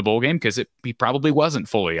have played in the bowl game because he probably wasn't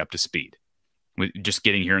fully up to speed with just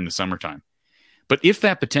getting here in the summertime. But if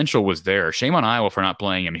that potential was there, shame on Iowa for not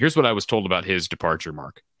playing him. Here's what I was told about his departure,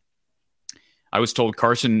 Mark. I was told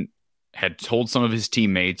Carson had told some of his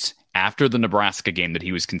teammates after the Nebraska game that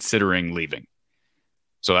he was considering leaving.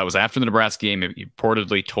 So that was after the Nebraska game. He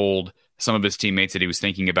reportedly told some of his teammates that he was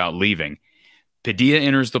thinking about leaving. Padilla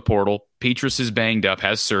enters the portal. Petras is banged up,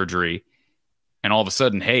 has surgery. And all of a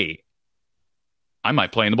sudden, hey, I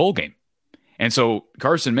might play in the bowl game. And so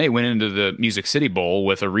Carson May went into the Music City Bowl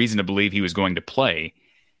with a reason to believe he was going to play.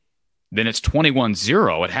 then it's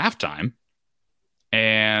 21-0 at halftime.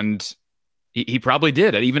 And he probably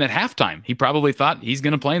did. Even at halftime, he probably thought he's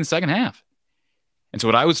going to play in the second half. And so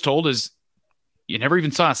what I was told is you never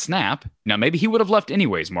even saw a snap. Now, maybe he would have left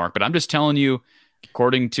anyways, Mark, but I'm just telling you,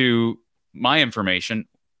 according to my information,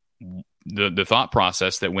 the thought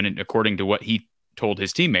process that went in, according to what he told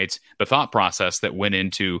his teammates, the thought process that went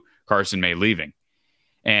into Carson May leaving.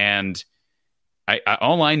 And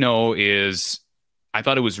all I know is I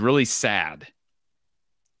thought it was really sad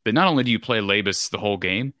that not only do you play Labus the whole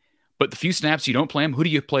game, but the few snaps you don't play him, who do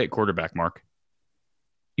you play at quarterback, Mark?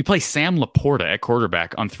 You play Sam Laporta at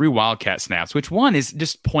quarterback on 3 Wildcat snaps, which one is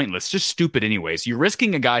just pointless, just stupid anyways. You're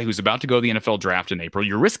risking a guy who's about to go to the NFL draft in April.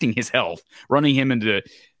 You're risking his health, running him into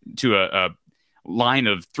a line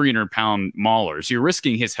of 300-pound maulers. You're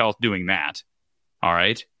risking his health doing that. All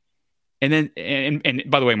right. And then, and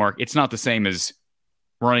by the way, Mark, it's not the same as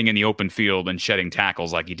running in the open field and shedding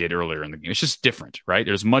tackles like he did earlier in the game. It's just different, right?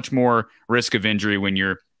 There's much more risk of injury when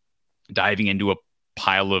you're diving into a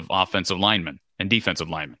pile of offensive linemen and defensive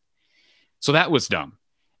linemen. So that was dumb.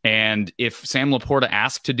 And if Sam Laporta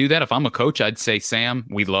asked to do that, if I'm a coach, I'd say, Sam,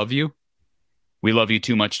 we love you. We love you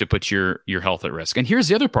too much to put your health at risk. And here's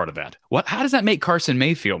the other part of that. How does that make Carson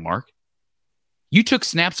May feel, Mark? You took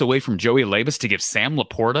snaps away from Joey Labus to give Sam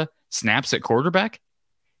Laporta snaps at quarterback?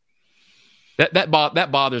 That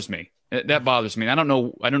bothers me. That bothers me. I don't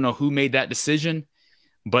know who made that decision,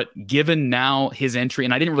 but given now his entry,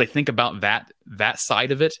 and I didn't really think about that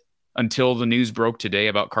side of it until the news broke today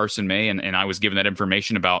about Carson May, and I was given that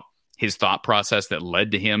information about his thought process that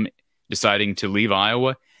led to him deciding to leave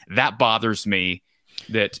Iowa. That bothers me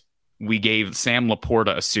that we gave Sam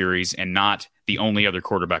Laporta a series and not the only other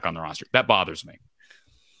quarterback on the roster. That bothers me.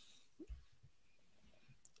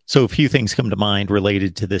 So a few things come to mind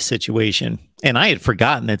related to this situation. And I had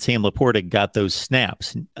forgotten that Sam Laporta got those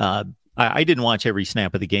snaps. I didn't watch every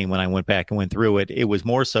snap of the game when I went back and went through it. It was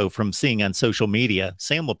more so from seeing on social media,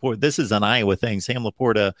 Sam Laporta, this is an Iowa thing. Sam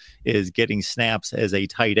Laporta is getting snaps as a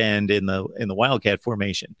tight end in the Wildcat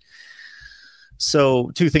formation.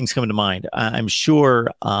 So two things come to mind. I'm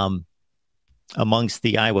sure amongst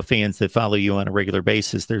the Iowa fans that follow you on a regular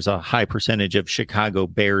basis, there's a high percentage of Chicago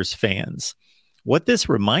Bears fans. What this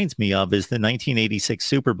reminds me of is the 1986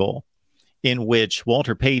 Super Bowl, in which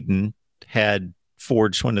Walter Payton had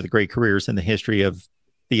forged one of the great careers in the history of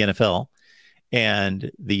the NFL. And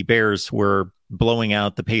the Bears were blowing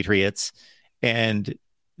out the Patriots, and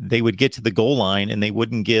they would get to the goal line and they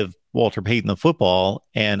wouldn't give Walter Payton the football.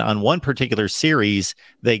 And on one particular series,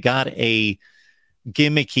 they got a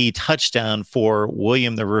gimmicky touchdown for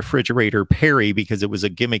William the Refrigerator Perry, because it was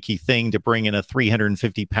a gimmicky thing to bring in a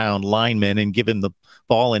 350-pound lineman and give him the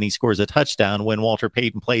ball and he scores a touchdown, when Walter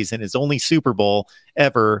Payton plays in his only Super Bowl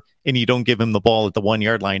ever, and you don't give him the ball at the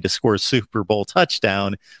 1-yard line to score a Super Bowl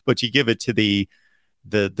touchdown, but you give it to the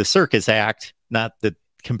circus act, not the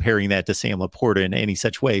comparing that to Sam Laporta in any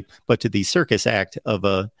such way, but to the circus act of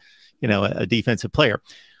a defensive player.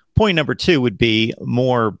 Point number two would be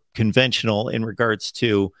more conventional in regards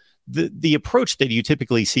to the approach that you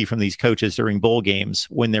typically see from these coaches during bowl games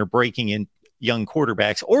when they're breaking in young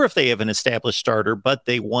quarterbacks, or if they have an established starter, but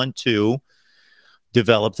they want to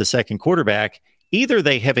develop the second quarterback. Either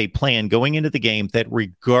they have a plan going into the game that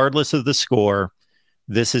regardless of the score,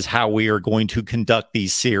 this is how we are going to conduct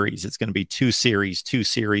these series. It's going to be two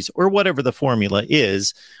series, or whatever the formula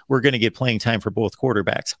is. We're going to get playing time for both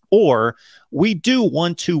quarterbacks. Or we do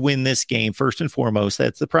want to win this game first and foremost.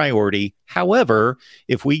 That's the priority. However,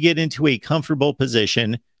 if we get into a comfortable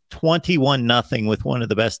position, 21-0 with one of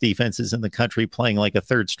the best defenses in the country playing like a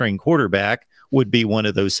third string quarterback would be one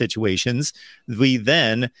of those situations. We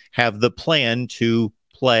then have the plan to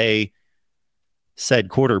play said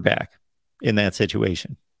quarterback in that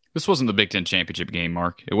situation. This wasn't the Big Ten championship game,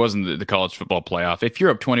 Mark. It wasn't the college football playoff. If you're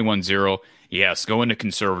up 21-0, yes, go into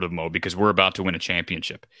conservative mode because we're about to win a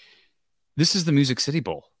championship. This is the Music City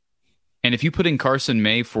Bowl. And if you put in Carson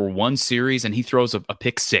May for one series and he throws a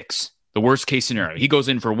pick six, the worst case scenario, he goes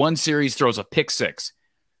in for one series, throws a pick six.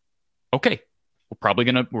 Okay, we're probably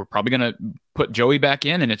gonna put Joey back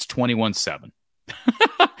in, and it's 21-7.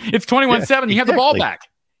 It's 21-7. You have the ball back.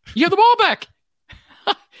 You have the ball back.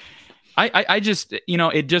 I just,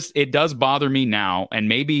 it does bother me now. And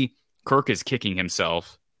maybe Kirk is kicking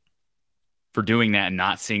himself for doing that and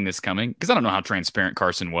not seeing this coming, because I don't know how transparent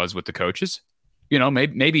Carson was with the coaches.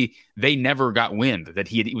 Maybe they never got wind that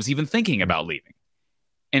he was even thinking about leaving.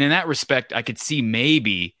 And in that respect, I could see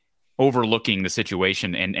maybe overlooking the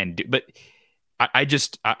situation. But I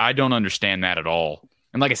don't understand that at all.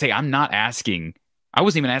 And like I say, I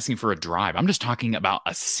wasn't even asking for a drive. I'm just talking about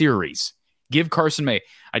a series. Give Carson May.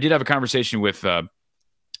 I did have a conversation with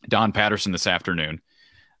Don Patterson this afternoon.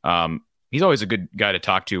 He's always a good guy to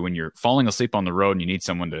talk to when you're falling asleep on the road and you need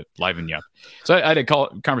someone to liven you up. So I had a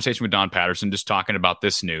conversation with Don Patterson just talking about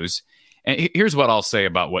this news. And here's what I'll say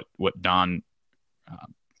about what Don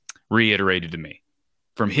reiterated to me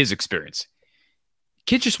from his experience.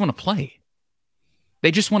 Kids just want to play.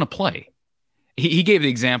 They just want to play. He gave the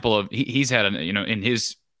example of he's had, in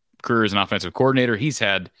his career as an offensive coordinator, he's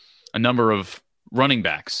had a number of running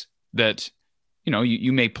backs that,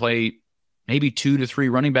 you may play maybe 2 to 3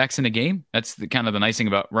 running backs in a game. That's the kind of the nice thing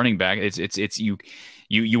about running back. It's you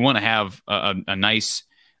want to have a nice,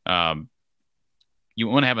 you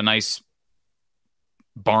want to have a nice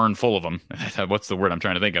barn full of them. What's the word I'm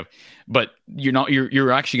trying to think of? But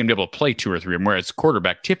you're actually going to be able to play 2 or 3 of them, whereas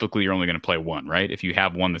quarterback, typically you're only going to play 1, right? If you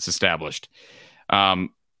have one that's established. There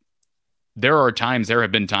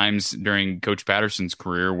have been times during Coach Patterson's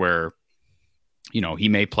career where, he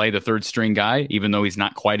may play the 3rd string guy, even though he's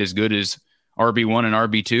not quite as good as RB1 and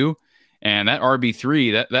RB2. And that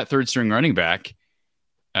RB3, that 3rd string running back,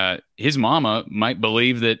 his mama might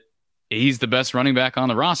believe that he's the best running back on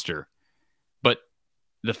the roster. But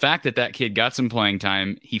the fact that kid got some playing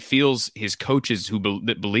time, he feels his coaches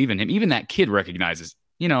that believe in him, even that kid recognizes,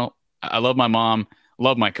 I love my mom,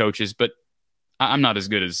 love my coaches, but I'm not as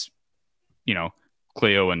good as,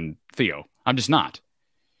 Cleo and Theo. I'm just not.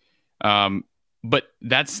 But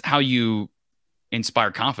that's how you inspire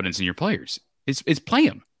confidence in your players. It's play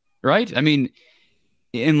them, right? I mean,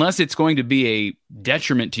 unless it's going to be a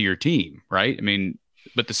detriment to your team, right? I mean,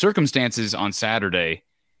 but the circumstances on Saturday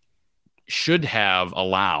should have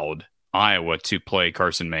allowed Iowa to play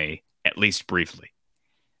Carson May at least briefly.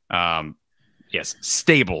 Yes,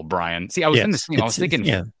 stable, Brian. See, I was in this thing. I was thinking,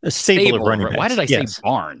 a stable of running backs. Why did I say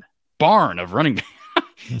barn? Barn of running back.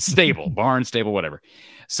 Stable, barn, stable, whatever.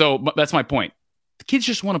 So that's my point. The kids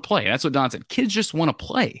just want to play. That's what Don said. Kids just want to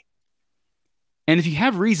play. And if you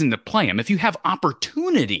have reason to play them, if you have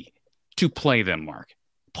opportunity to play them, Mark,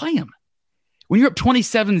 play them. When you're up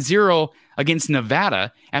 27-0 against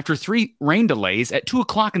Nevada after 3 rain delays at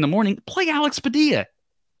 2:00 in the morning, play Alex Padilla.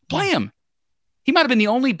 Play him. He might have been the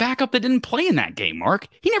only backup that didn't play in that game, Mark.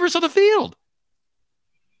 He never saw the field.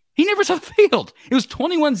 It was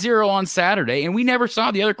 21-0 on Saturday, and we never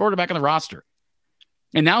saw the other quarterback on the roster.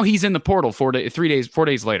 And now he's in the portal 4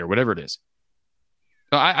 days later, whatever it is.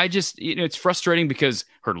 So I just, it's frustrating because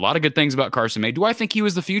heard a lot of good things about Carson May. Do I think he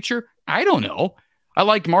was the future? I don't know. I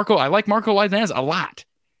like Marco Lainez a lot.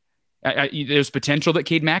 There's potential that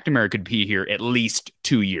Cade McNamara could be here at least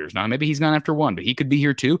 2 years. Now, maybe he's gone after 1, but he could be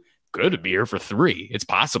here 2. Could be here for 3. It's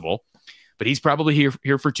possible. But he's probably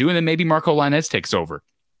here for 2, and then maybe Marco Lainez takes over.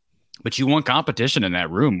 But you want competition in that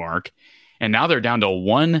room, Mark. And now they're down to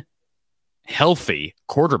 1 healthy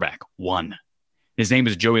quarterback. 1. His name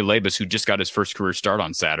is Joey Labus, who just got his first career start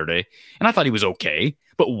on Saturday. And I thought he was okay.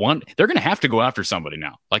 But they're going to have to go after somebody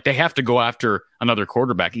now. Like, they have to go after another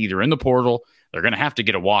quarterback, either in the portal. They're going to have to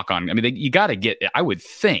get a walk-on. I mean, you got to get, I would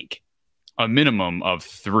think, a minimum of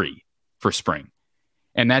 3 for spring.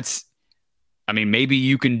 And that's, I mean, maybe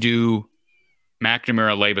you can do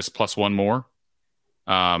McNamara, Labus plus 1 more.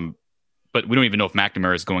 But we don't even know if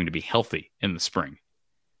McNamara is going to be healthy in the spring.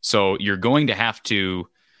 So you're going to have to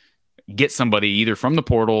get somebody either from the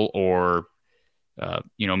portal or,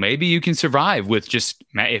 maybe you can survive with just,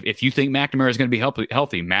 if you think McNamara is going to be healthy,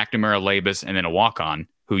 McNamara, Labus, and then a walk-on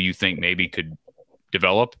who you think maybe could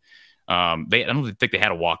develop. I don't think they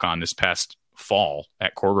had a walk-on this past fall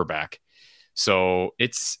at quarterback. So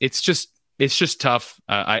it's just tough.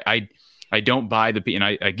 I don't buy and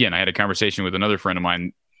I had a conversation with another friend of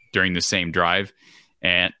mine during the same drive,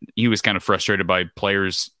 and he was kind of frustrated by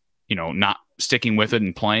players, not sticking with it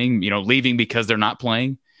and playing, leaving because they're not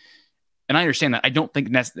playing. And I understand that. I don't think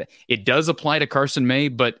it does apply to Carson May,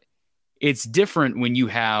 but it's different when you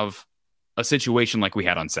have a situation like we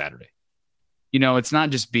had on Saturday. It's not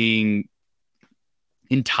just being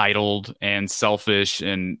entitled and selfish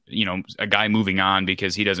and, a guy moving on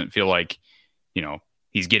because he doesn't feel like,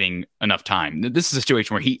 he's getting enough time. This is a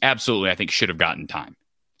situation where he absolutely, I think, should have gotten time.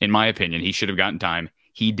 In my opinion, he should have gotten time.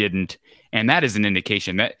 He didn't. And that is an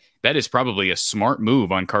indication that is probably a smart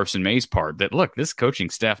move on Carson May's part that, look, this coaching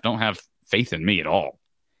staff don't have faith in me at all.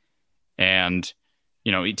 And,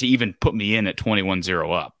 to even put me in at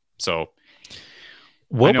 21-0 up. So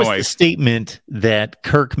what was the statement that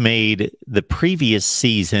Kirk made the previous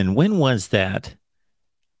season? When was that?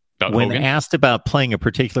 When Hogan? Asked about playing a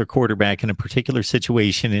particular quarterback in a particular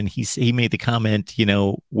situation, and he made the comment,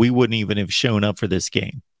 we wouldn't even have shown up for this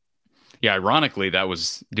game. Yeah, ironically, that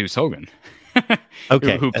was Deuce Hogan.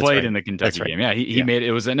 Okay, who played right. in the Kentucky right. game. Yeah, he made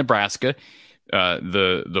it was in Nebraska.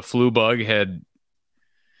 The flu bug had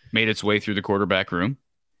made its way through the quarterback room,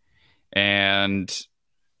 and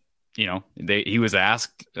he was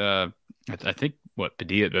asked. I think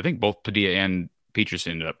Padilla. I think both Padilla and Petras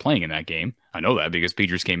ended up playing in that game. I know that because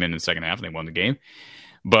Petras came in the second half and they won the game.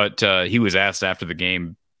 But he was asked after the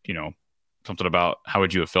game, something about how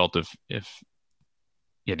would you have felt if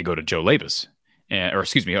you had to go to Joe Labus,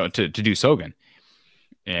 to Deuce Hogan.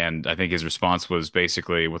 And I think his response was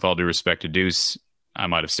basically, with all due respect to Deuce, I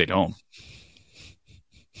might have stayed home.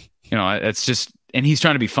 It's just, and he's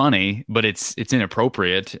trying to be funny, but it's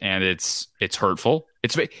inappropriate and it's hurtful.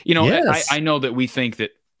 It's, Yes. I know that we think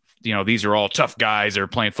that, these are all tough guys that are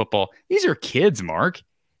playing football. These are kids, Mark.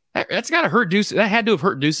 That's got to hurt Deuce. That had to have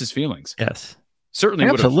hurt Deuce's feelings. Yes. Certainly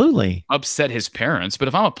Absolutely. would have upset his parents. But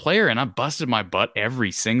if I'm a player and I busted my butt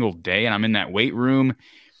every single day and I'm in that weight room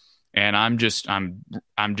and I'm just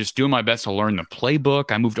doing my best to learn the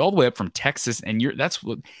playbook. I moved all the way up from Texas, and that's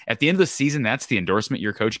what at the end of the season, that's the endorsement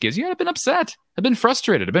your coach gives you. I've been upset. I've been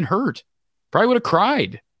frustrated. I've been hurt. Probably would have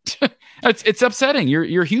cried. It's upsetting.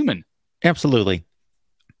 You're human. Absolutely.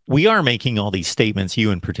 We are making all these statements,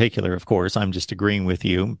 you in particular, of course. I'm just agreeing with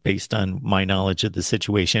you based on my knowledge of the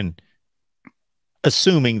situation,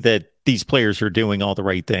 assuming that these players are doing all the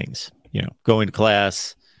right things, going to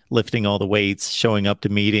class, lifting all the weights, showing up to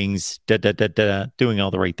meetings, doing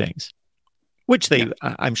all the right things, which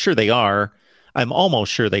I'm sure they are. I'm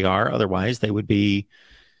almost sure they are. Otherwise, they would be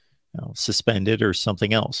suspended or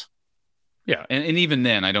something else. Yeah. And even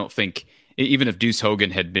then, I don't think, even if Deuce Hogan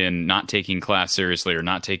had been not taking class seriously or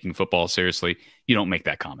not taking football seriously, you don't make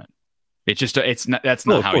that comment. That's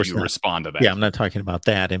not how you respond to that. Yeah, I'm not talking about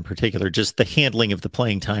that in particular, just the handling of the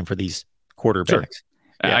playing time for these quarterbacks. Sure.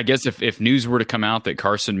 Yeah. I guess if news were to come out that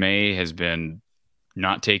Carson May has been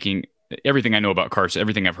not taking everything I know about Carson,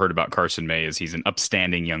 everything I've heard about Carson May is he's an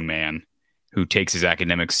upstanding young man who takes his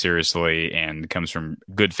academics seriously and comes from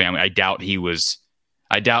good family. I doubt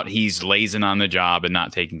he's lazing on the job and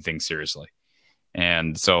not taking things seriously.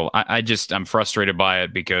 And so I'm frustrated by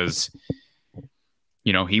it because,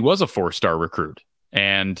 he was a 4-star recruit,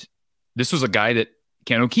 and this was a guy that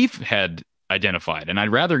Ken O'Keefe had identified. And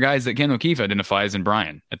I'd rather guys that Ken O'Keefe identifies than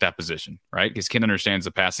Brian at that position, right? Because Ken understands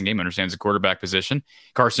the passing game, understands the quarterback position.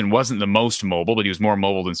 Carson wasn't the most mobile, but he was more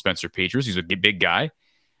mobile than Spencer Petras. He's a big guy.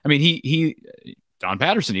 I mean, Don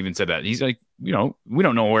Patterson even said that. He's like, we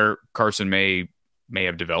don't know where Carson may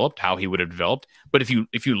have developed, how he would have developed. But if you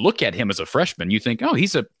look at him as a freshman, you think, oh,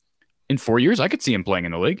 in 4 years, I could see him playing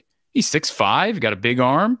in the league. He's 6'5", got a big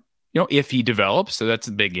arm, if he develops. So that's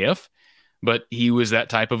a big if. But he was that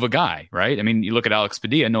type of a guy, right? I mean, you look at Alex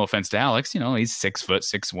Padilla, no offense to Alex, he's 6 foot,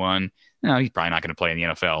 6'1". He's probably not going to play in the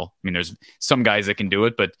NFL. I mean, there's some guys that can do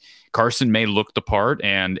it, but Carson May looked the part,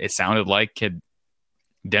 and it sounded like had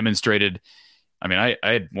demonstrated. I mean, I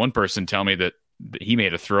had one person tell me that he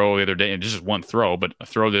made a throw the other day, and just one throw, but a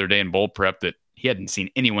throw the other day in bowl prep that he hadn't seen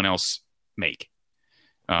anyone else make.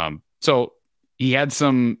 So he had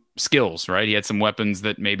some skills, right? He had some weapons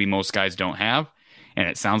that maybe most guys don't have, and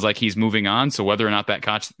it sounds like he's moving on. So whether or not that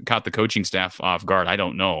caught the coaching staff off guard, I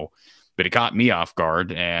don't know, but it caught me off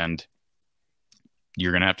guard, and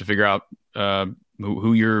you're going to have to figure out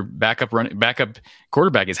who your backup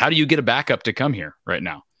quarterback is. How do you get a backup to come here right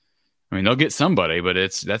now? I mean, they'll get somebody, but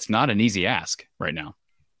that's not an easy ask right now.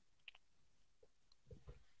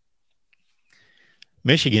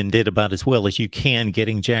 Michigan did about as well as you can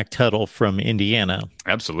getting Jack Tuttle from Indiana.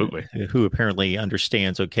 Absolutely. Who apparently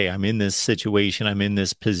understands, okay, I'm in this situation, I'm in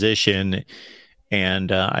this position,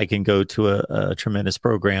 and I can go to a tremendous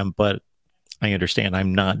program, but I understand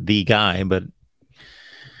I'm not the guy, but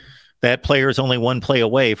that player is only one play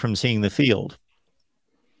away from seeing the field.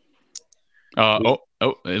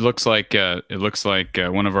 It looks like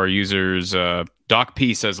one of our users, Doc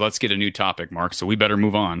P, says, let's get a new topic, Mark. So we better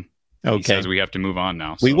move on. Okay. He says we have to move on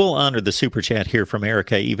now. So. We will honor the super chat here from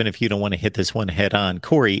Erica, even if you don't want to hit this one head on.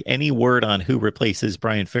 Corey, any word on who replaces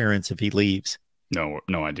Brian Ferentz if he leaves? No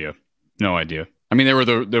idea. I mean, there were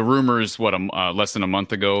the rumors, less than a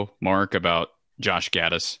month ago, Mark, about Josh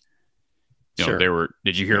Gaddis. Sure.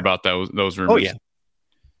 Did you hear about those rumors? Oh, yeah.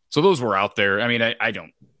 So those were out there. I mean,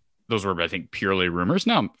 those were, I think, purely rumors.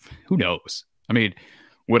 Now, who knows? I mean,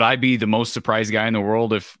 would I be the most surprised guy in the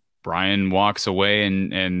world if Brian walks away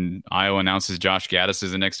and Iowa announces Josh Gaddis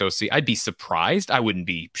as the next OC? I'd be surprised. I wouldn't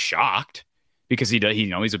be shocked because he's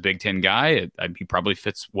a Big Ten guy. He probably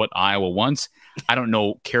fits what Iowa wants. I don't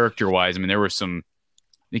know character-wise. I mean, there were I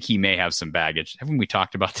think he may have some baggage. Haven't we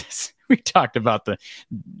talked about this? We talked about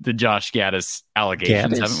the Josh Gaddis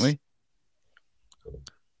allegations, haven't we?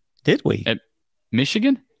 Did we? At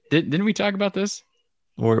Michigan? Didn't we talk about this?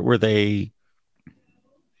 Were they?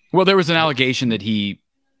 Well, there was an allegation that he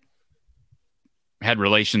had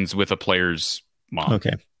relations with a player's mom.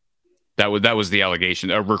 Okay. That was the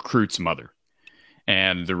allegation, a recruit's mother.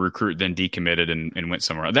 And the recruit then decommitted and went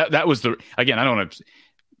somewhere else. That was again, I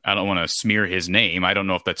don't want to smear his name. I don't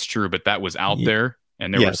know if that's true, but that was out there.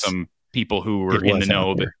 And there were some people who were in the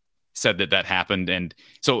know that said that happened. And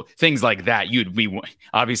so things like that,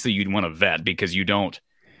 obviously you'd want to vet, because you don't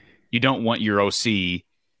want your OC.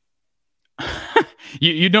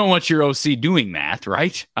 you don't want your OC doing that,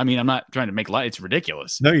 right? I mean, I'm not trying to make light. It's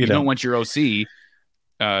ridiculous. No, you don't want your OC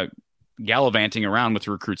gallivanting around with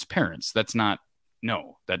the recruit's parents. That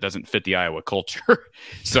doesn't fit the Iowa culture.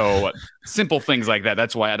 So simple things like that.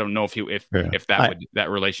 That's why I don't know if that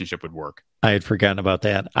relationship would work. I had forgotten about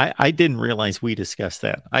that. I didn't realize we discussed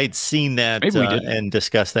that. I had seen that and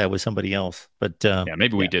discussed that with somebody else, but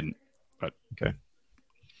maybe we didn't. But okay.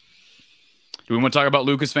 Do we want to talk about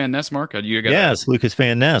Lucas Van Ness, Mark? Yes, Lucas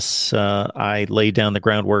Van Ness. I laid down the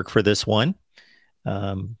groundwork for this one,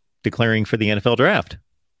 declaring for the NFL draft.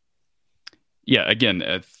 Yeah,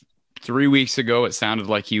 again, 3 weeks ago, it sounded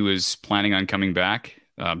like he was planning on coming back.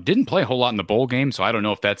 Didn't play a whole lot in the bowl game, so I don't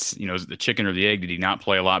know if that's, is it the chicken or the egg? Did he not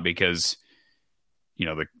play a lot because,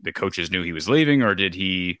 the coaches knew he was leaving, or did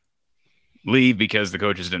he leave because the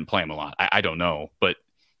coaches didn't play him a lot? I don't know, but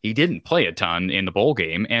he didn't play a ton in the bowl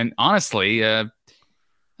game, and honestly, I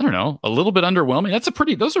don't know, a little bit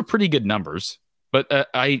underwhelming. Those are pretty good numbers, but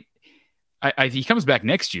he comes back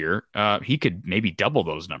next year, he could maybe double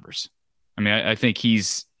those numbers. I mean, I think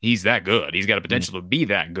he's that good. He's got a potential to be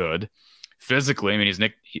that good physically. I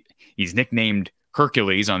mean, he's nicknamed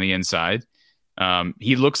Hercules on the inside.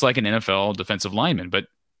 He looks like an NFL defensive lineman, but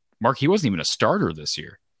Mark, he wasn't even a starter this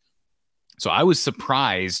year. So I was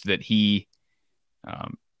surprised that he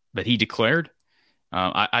declared.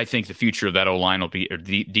 I think the future of that O-line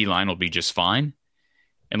D-line will be just fine.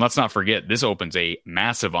 And let's not forget, this opens a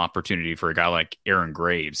massive opportunity for a guy like Aaron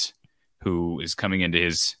Graves, who is coming into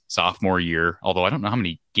his sophomore year, although I don't know how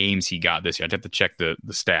many games he got this year. I'd have to check the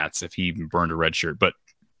stats if he even burned a red shirt. But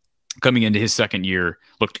coming into his second year,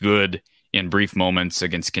 looked good in brief moments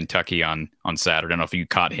against Kentucky on Saturday. I don't know if you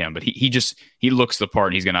caught him, but he looks the part,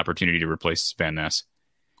 and he's got an opportunity to replace Van Ness.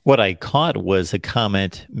 What I caught was a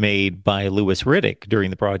comment made by Louis Riddick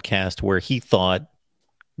during the broadcast where he thought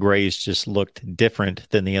Graves just looked different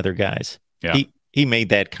than the other guys. Yeah. He made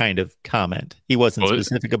that kind of comment. He wasn't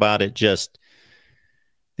specific about it, just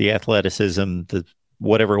the athleticism, the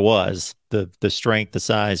whatever it was, the strength, the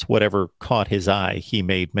size, whatever caught his eye, he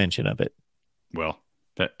made mention of it. Well,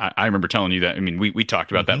 I remember telling you that. I mean, we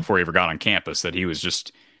talked about that before he ever got on campus, that he's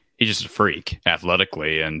just a freak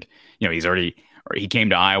athletically. And, he came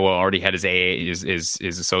to Iowa, already had his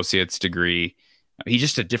associate's degree. He's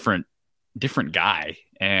just a different guy.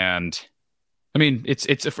 And I mean,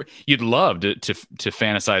 you'd love to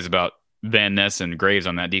fantasize about Van Ness and Graves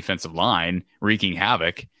on that defensive line wreaking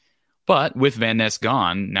havoc, but with Van Ness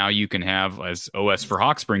gone, now you can have, as OS for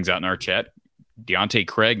Hawks brings out in our chat, Deontay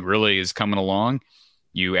Craig really is coming along.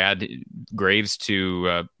 You add Graves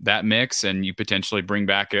to that mix, and you potentially bring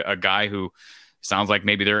back a guy who sounds like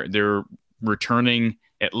maybe they're returning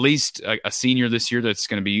at least a senior this year that's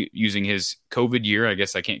going to be using his COVID year. I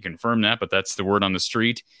guess I can't confirm that, but that's the word on the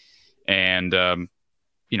street. And,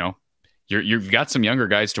 you've got some younger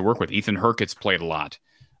guys to work with. Ethan Hurkett's played a lot.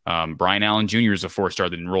 Brian Allen Jr. is a 4-star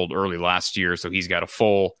that enrolled early last year, so he's got a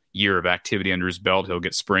full year of activity under his belt. He'll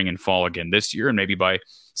get spring and fall again this year, and maybe by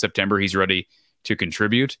September he's ready to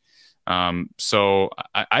contribute. So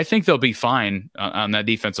I think they'll be fine on that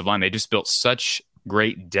defensive line. They just built such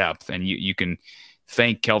great depth, and you can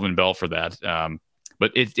thank Kelvin Bell for that.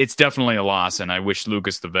 But it's definitely a loss, and I wish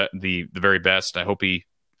Lucas the very best. I hope he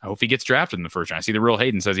gets drafted in the first round. I see the real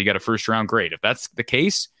Hayden says he got a first-round grade. If that's the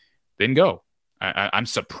case, then go. I'm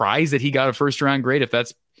surprised that he got a first-round grade.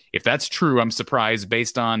 If that's true, I'm surprised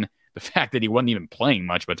based on the fact that he wasn't even playing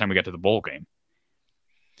much by the time we got to the bowl game.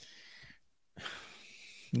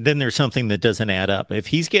 Then there's something that doesn't add up. If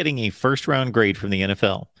he's getting a first-round grade from the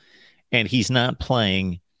NFL and he's not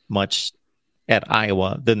playing much at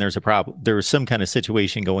Iowa, then there's a problem. There's some kind of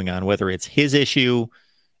situation going on, whether it's his issue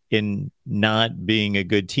in not being a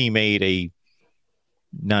good teammate,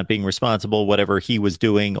 not being responsible, whatever he was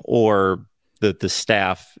doing, or the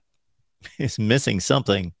staff is missing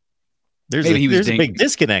something. There's a big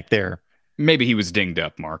disconnect there. Maybe he was dinged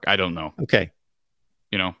up, Mark. I don't know. Okay.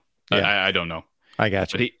 Yeah. I don't know. I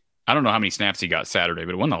got you. But I don't know how many snaps he got Saturday,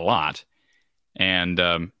 but it wasn't a lot. And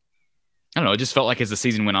I don't know. It just felt like as the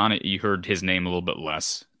season went on, you heard his name a little bit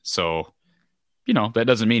less. So that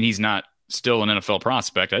doesn't mean he's not still an NFL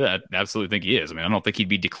prospect. I absolutely think he is. I mean, I don't think he'd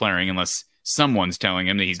be declaring unless someone's telling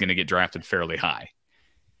him that he's going to get drafted fairly high.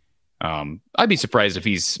 I'd be surprised if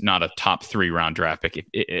he's not a top 3 round draft pick.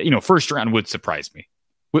 First round would surprise me.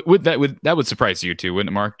 That would surprise you too,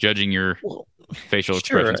 wouldn't it, Mark? Judging your facial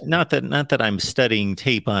expressions. Not that I'm studying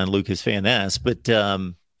tape on Lucas Van Ness, but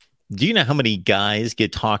do you know how many guys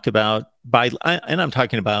get talked about and I'm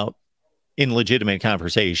talking about in legitimate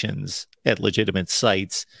conversations at legitimate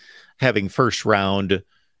sites, having first round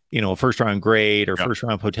grade or first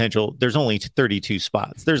round potential. There's only 32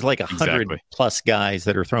 spots. There's like 100 plus guys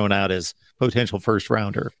that are thrown out as potential first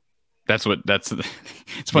rounder. It's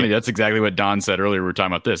funny. Yeah. That's exactly what Don said earlier. We were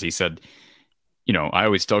talking about this. He said, I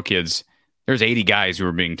always tell kids there's 80 guys who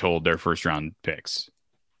are being told they're first round picks.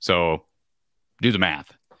 So do the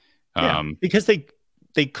math. Because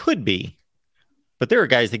they could be, but there are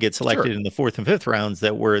guys that get selected in the 4th and 5th rounds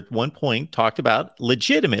that were at one point talked about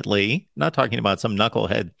legitimately, not talking about some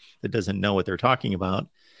knucklehead that doesn't know what they're talking about.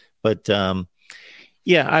 But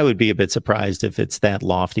I would be a bit surprised if it's that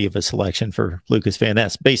lofty of a selection for Lucas Van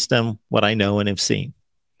Ness based on what I know and have seen.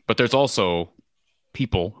 But there's also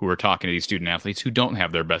people who are talking to these student athletes who don't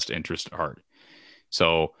have their best interest at heart.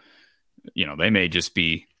 So, they may just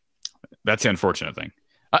be, that's the unfortunate thing.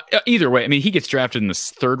 Either way, I mean, he gets drafted in the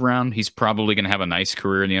 3rd round. He's probably going to have a nice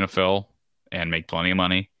career in the NFL and make plenty of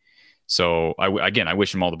money. So, I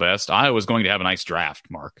wish him all the best. Iowa's going to have a nice draft,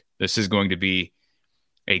 Mark. This is going to be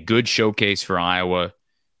a good showcase for Iowa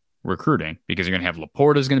recruiting because you're going to have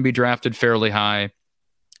Laporta's going to be drafted fairly high.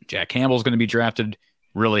 Jack Campbell's going to be drafted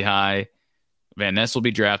really high. Van Ness will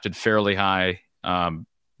be drafted fairly high.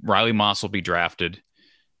 Riley Moss will be drafted.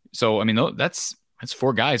 So, I mean, that's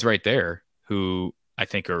 4 guys right there who I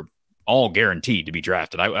think are all guaranteed to be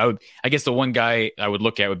drafted. I guess the one guy I would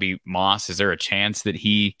look at would be Moss. Is there a chance that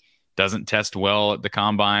he doesn't test well at the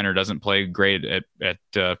combine or doesn't play great at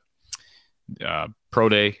Pro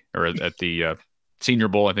Day or at the Senior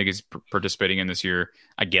Bowl? I think he's participating in this year.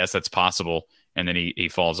 I guess that's possible. And then he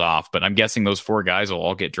falls off. But I'm guessing those 4 guys will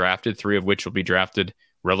all get drafted, 3 of which will be drafted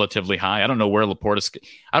relatively high. I don't know where Laporta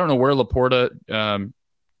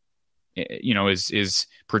is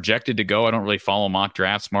projected to go. I don't really follow mock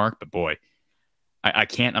drafts, Mark, but boy, I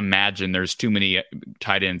can't imagine there's too many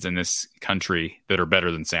tight ends in this country that are better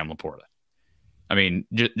than Sam Laporta. I mean,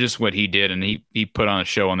 just what he did, and he put on a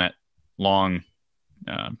show on that long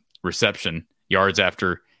reception, yards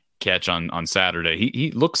after catch on Saturday.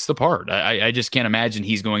 He looks the part. I just can't imagine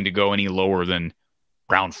he's going to go any lower than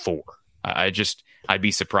round 4. I'd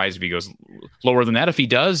be surprised if he goes lower than that. If he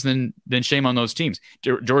does, then shame on those teams.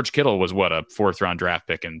 George Kittle was a 4th round draft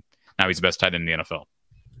pick, and now he's the best tight end in the NFL.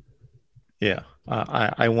 Yeah.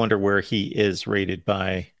 I wonder where he is rated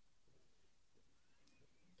by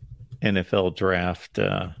NFL draft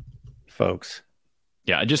folks.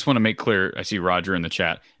 Yeah. I just want to make clear. I see Roger in the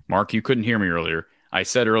chat. Mark, you couldn't hear me earlier. I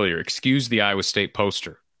said earlier, excuse the Iowa State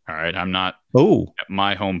poster. All right. I'm not at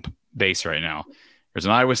my home base right now. There's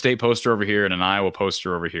an Iowa State poster over here and an Iowa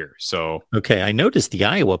poster over here. So okay, I noticed the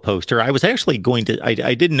Iowa poster. I was actually going to.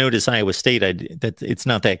 I didn't notice Iowa State. That it's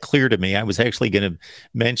not that clear to me. I was actually going to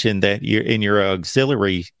mention that you're in your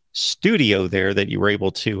auxiliary studio there that you were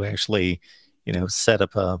able to actually, set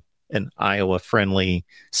up an Iowa friendly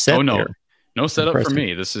set. Oh no, there. No setup for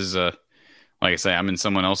me. This is like I say, I'm in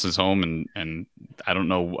someone else's home, and I don't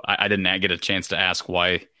know. I didn't get a chance to ask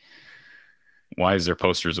why. Why is there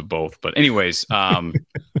posters of both? But anyways,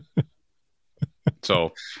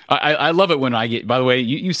 so I love it when I get, by the way,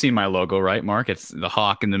 you see my logo, right, Mark? It's the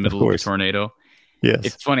hawk in the middle of the tornado. Yes.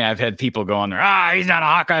 It's funny. I've had people go on there. He's not a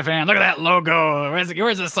Hawkeye fan. Look at that logo.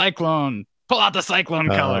 Where's the Cyclone? Pull out the Cyclone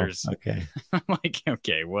colors. Okay. I'm like,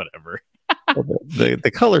 okay, whatever.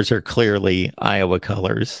 the colors are clearly Iowa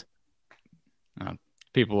colors.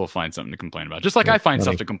 People will find something to complain about. Just like I find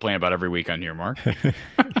stuff to complain about every week on here, Mark.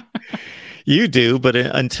 You do, but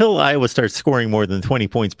until Iowa starts scoring more than 20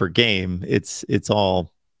 points per game, it's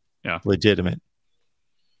all legitimate.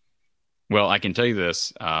 Well, I can tell you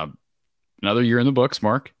this. Another year in the books,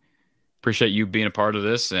 Mark. Appreciate you being a part of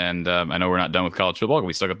this. And I know we're not done with college football.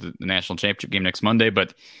 We still got the national championship game next Monday,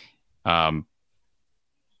 but I'm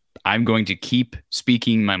going to keep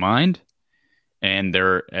speaking my mind. And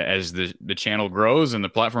as the channel grows and the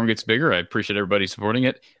platform gets bigger, I appreciate everybody supporting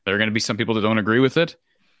it. There are going to be some people that don't agree with it.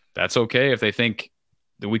 That's okay. If they think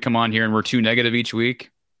that we come on here and we're too negative each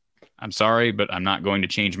week, I'm sorry, but I'm not going to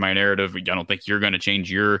change my narrative. I don't think you're going to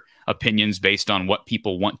change your opinions based on what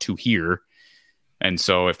people want to hear. And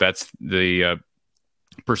so if that's the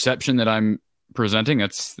perception that I'm presenting,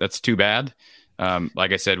 that's too bad.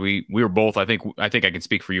 Like I said, we were both. I think I can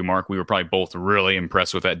speak for you, Mark. We were probably both really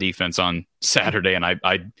impressed with that defense on Saturday, and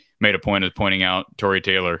I made a point of pointing out Tory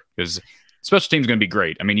Taylor because special teams going to be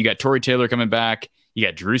great. I mean, you got Tory Taylor coming back, you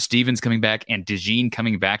got Drew Stevens coming back, and DeJean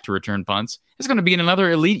coming back to return punts. It's going to be another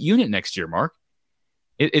elite unit next year, Mark.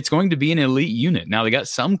 It's going to be an elite unit. Now they got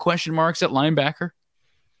some question marks at linebacker.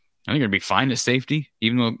 I think they're going to be fine at safety,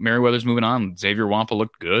 even though Merriweather's moving on. Xavier Wampa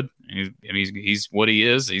looked good. He's what he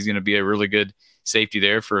is. He's going to be a really good safety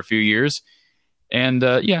there for a few years. And,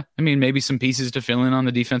 maybe some pieces to fill in on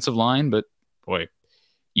the defensive line. But, boy,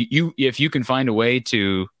 if you can find a way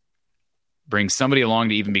to bring somebody along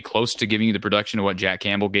to even be close to giving you the production of what Jack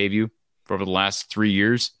Campbell gave you for over the last 3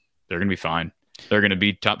 years, they're going to be fine. They're going to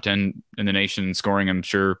be top 10 in the nation in scoring, I'm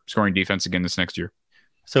sure, scoring defense again this next year.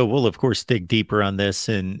 So we'll, of course, dig deeper on this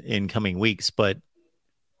in coming weeks, but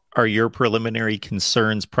are your preliminary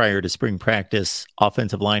concerns prior to spring practice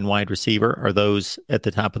offensive line, wide receiver, are those at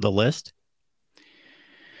the top of the list?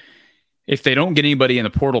 If they don't get anybody in the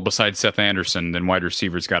portal besides Seth Anderson, then wide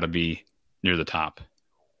receiver's got to be near the top.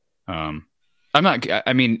 Cade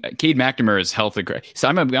McNamara is healthy. So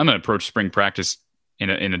I'm going to approach spring practice in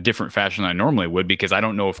a different fashion than I normally would because I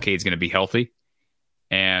don't know if Cade's going to be healthy.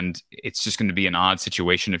 And it's just going to be an odd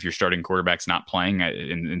situation if your starting quarterback's not playing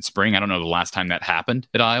in spring. I don't know the last time that happened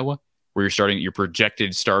at Iowa, where your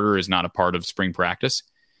projected starter is not a part of spring practice.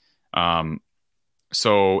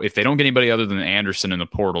 So if they don't get anybody other than Anderson in the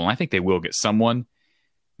portal, and I think they will get someone,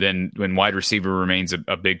 then when wide receiver remains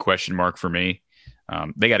a big question mark for me.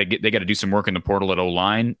 They got to do some work in the portal at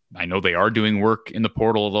O-line. I know they are doing work in the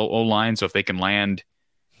portal at O-line. So if they can land,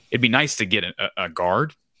 it'd be nice to get a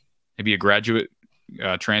guard, maybe a graduate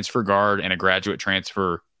transfer guard and a graduate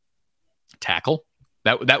transfer tackle.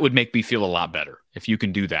 That would make me feel a lot better if you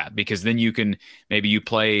can do that, because then you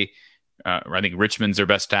play. I think Richmond's their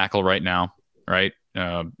best tackle right now, right?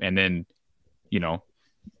 And then,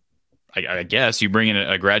 I guess you bring in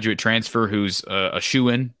a graduate transfer who's a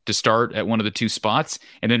shoe-in to start at one of the two spots,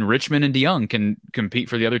 and then Richmond and DeYoung can compete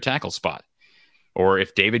for the other tackle spot. Or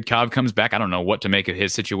if David Cobb comes back, I don't know what to make of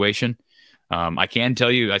his situation. I can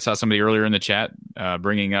tell you, I saw somebody earlier in the chat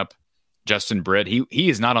bringing up Justin Britt. He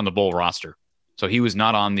is not on the Bowl roster. So he was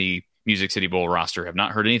not on the Music City Bowl roster. Have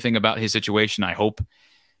not heard anything about his situation. I hope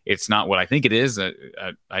it's not what I think it is.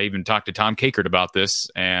 I even talked to Tom Kakert about this,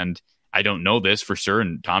 and I don't know this for sure.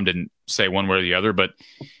 And Tom didn't say one way or the other, but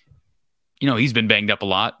he's been banged up a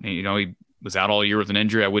lot. He was out all year with an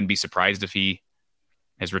injury. I wouldn't be surprised if he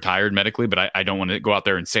has retired medically, but I don't want to go out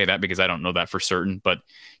there and say that because I don't know that for certain. But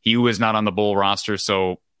he was not on the Bowl roster,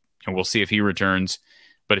 so we'll see if he returns.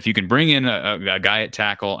 But if you can bring in a guy at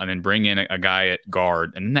tackle and then bring in a guy at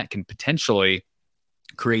guard, and that can potentially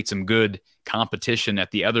create some good competition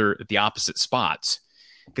at the opposite spots,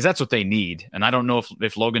 because that's what they need. And I don't know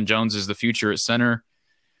if Logan Jones is the future at center,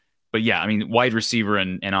 but yeah, I mean, wide receiver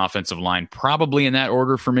and offensive line, probably in that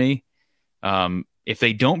order for me. If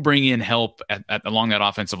they don't bring in help along that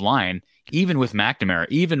offensive line, even with McNamara,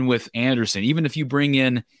 even with Anderson, even if you bring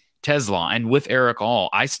in Tesla and with Eric All,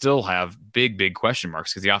 I still have big, big question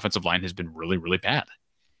marks because the offensive line has been really, really bad.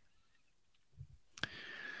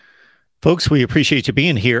 Folks, we appreciate you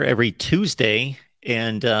being here every Tuesday.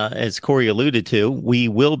 And as Corey alluded to, we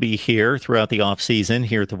will be here throughout the offseason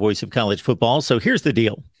here at the Voice of College Football. So here's the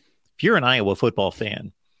deal. If you're an Iowa football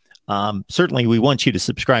fan, certainly we want you to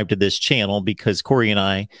subscribe to this channel because Corey and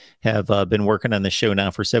I have been working on the show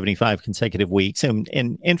now for 75 consecutive weeks.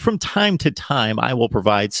 And from time to time, I will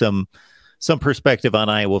provide some perspective on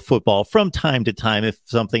Iowa football from time to time if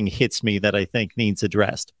something hits me that I think needs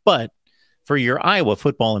addressed. But for your Iowa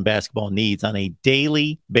football and basketball needs on a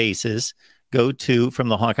daily basis, go to From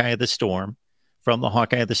the Hawkeye of the Storm. From the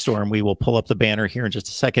Hawkeye of the Storm, we will pull up the banner here in just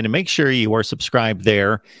a second and make sure you are subscribed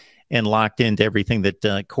there and locked into everything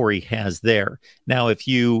that Corey has there. Now, if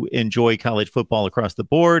you enjoy college football across the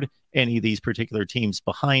board, any of these particular teams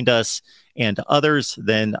behind us and others,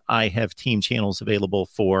 then I have team channels available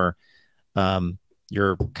for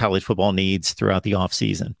your college football needs throughout the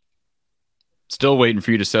offseason. Still waiting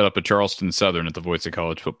for you to set up a Charleston Southern at the Voice of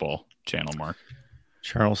College Football channel, Mark.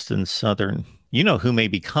 Charleston Southern. You know who may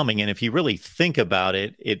be coming, and if you really think about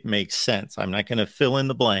it, it makes sense. I'm not going to fill in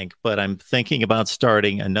the blank, but I'm thinking about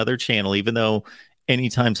starting another channel, even though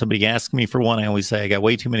anytime somebody asks me for one, I always say I got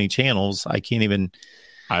way too many channels. I can't even.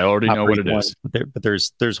 I already know what it is. But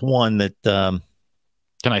there's one that. Can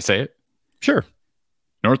I say it? Sure.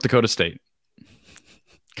 North Dakota State.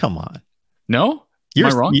 Come on. No? Am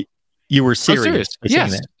I wrong? You were serious.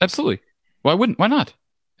 Yes, absolutely. Why not?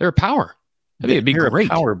 They're a power. That'd be They're great. A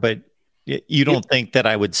power, but you don't think that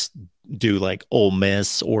I would do like Ole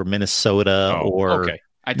Miss or Minnesota or okay.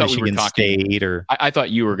 I thought Michigan we were talking, State or I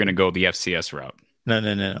thought you were going to go the FCS route.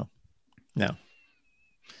 No.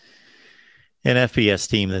 An FBS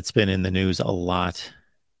team that's been in the news a lot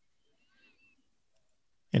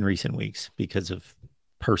in recent weeks because of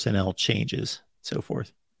personnel changes, so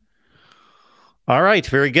forth. All right,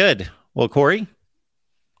 very good. Well, Corey,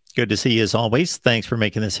 good to see you as always. Thanks for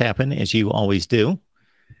making this happen, as you always do.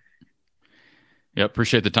 Yeah,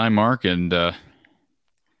 appreciate the time, Mark. And, and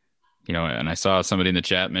I saw somebody in the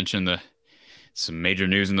chat mention some major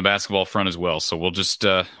news in the basketball front as well. So we'll just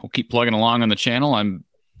we'll keep plugging along on the channel.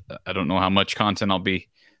 I don't know how much content I'll be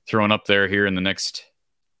throwing up there here in the next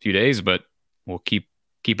few days, but we'll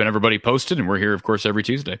keeping everybody posted. And we're here, of course, every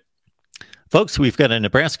Tuesday. Folks, we've got a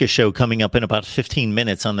Nebraska show coming up in about 15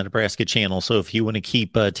 minutes on the Nebraska channel. So if you want to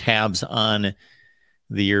keep tabs on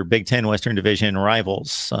your Big Ten Western Division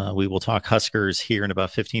rivals, we will talk Huskers here in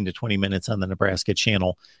about 15 to 20 minutes on the Nebraska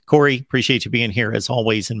channel. Corey, appreciate you being here as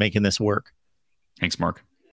always and making this work. Thanks, Mark.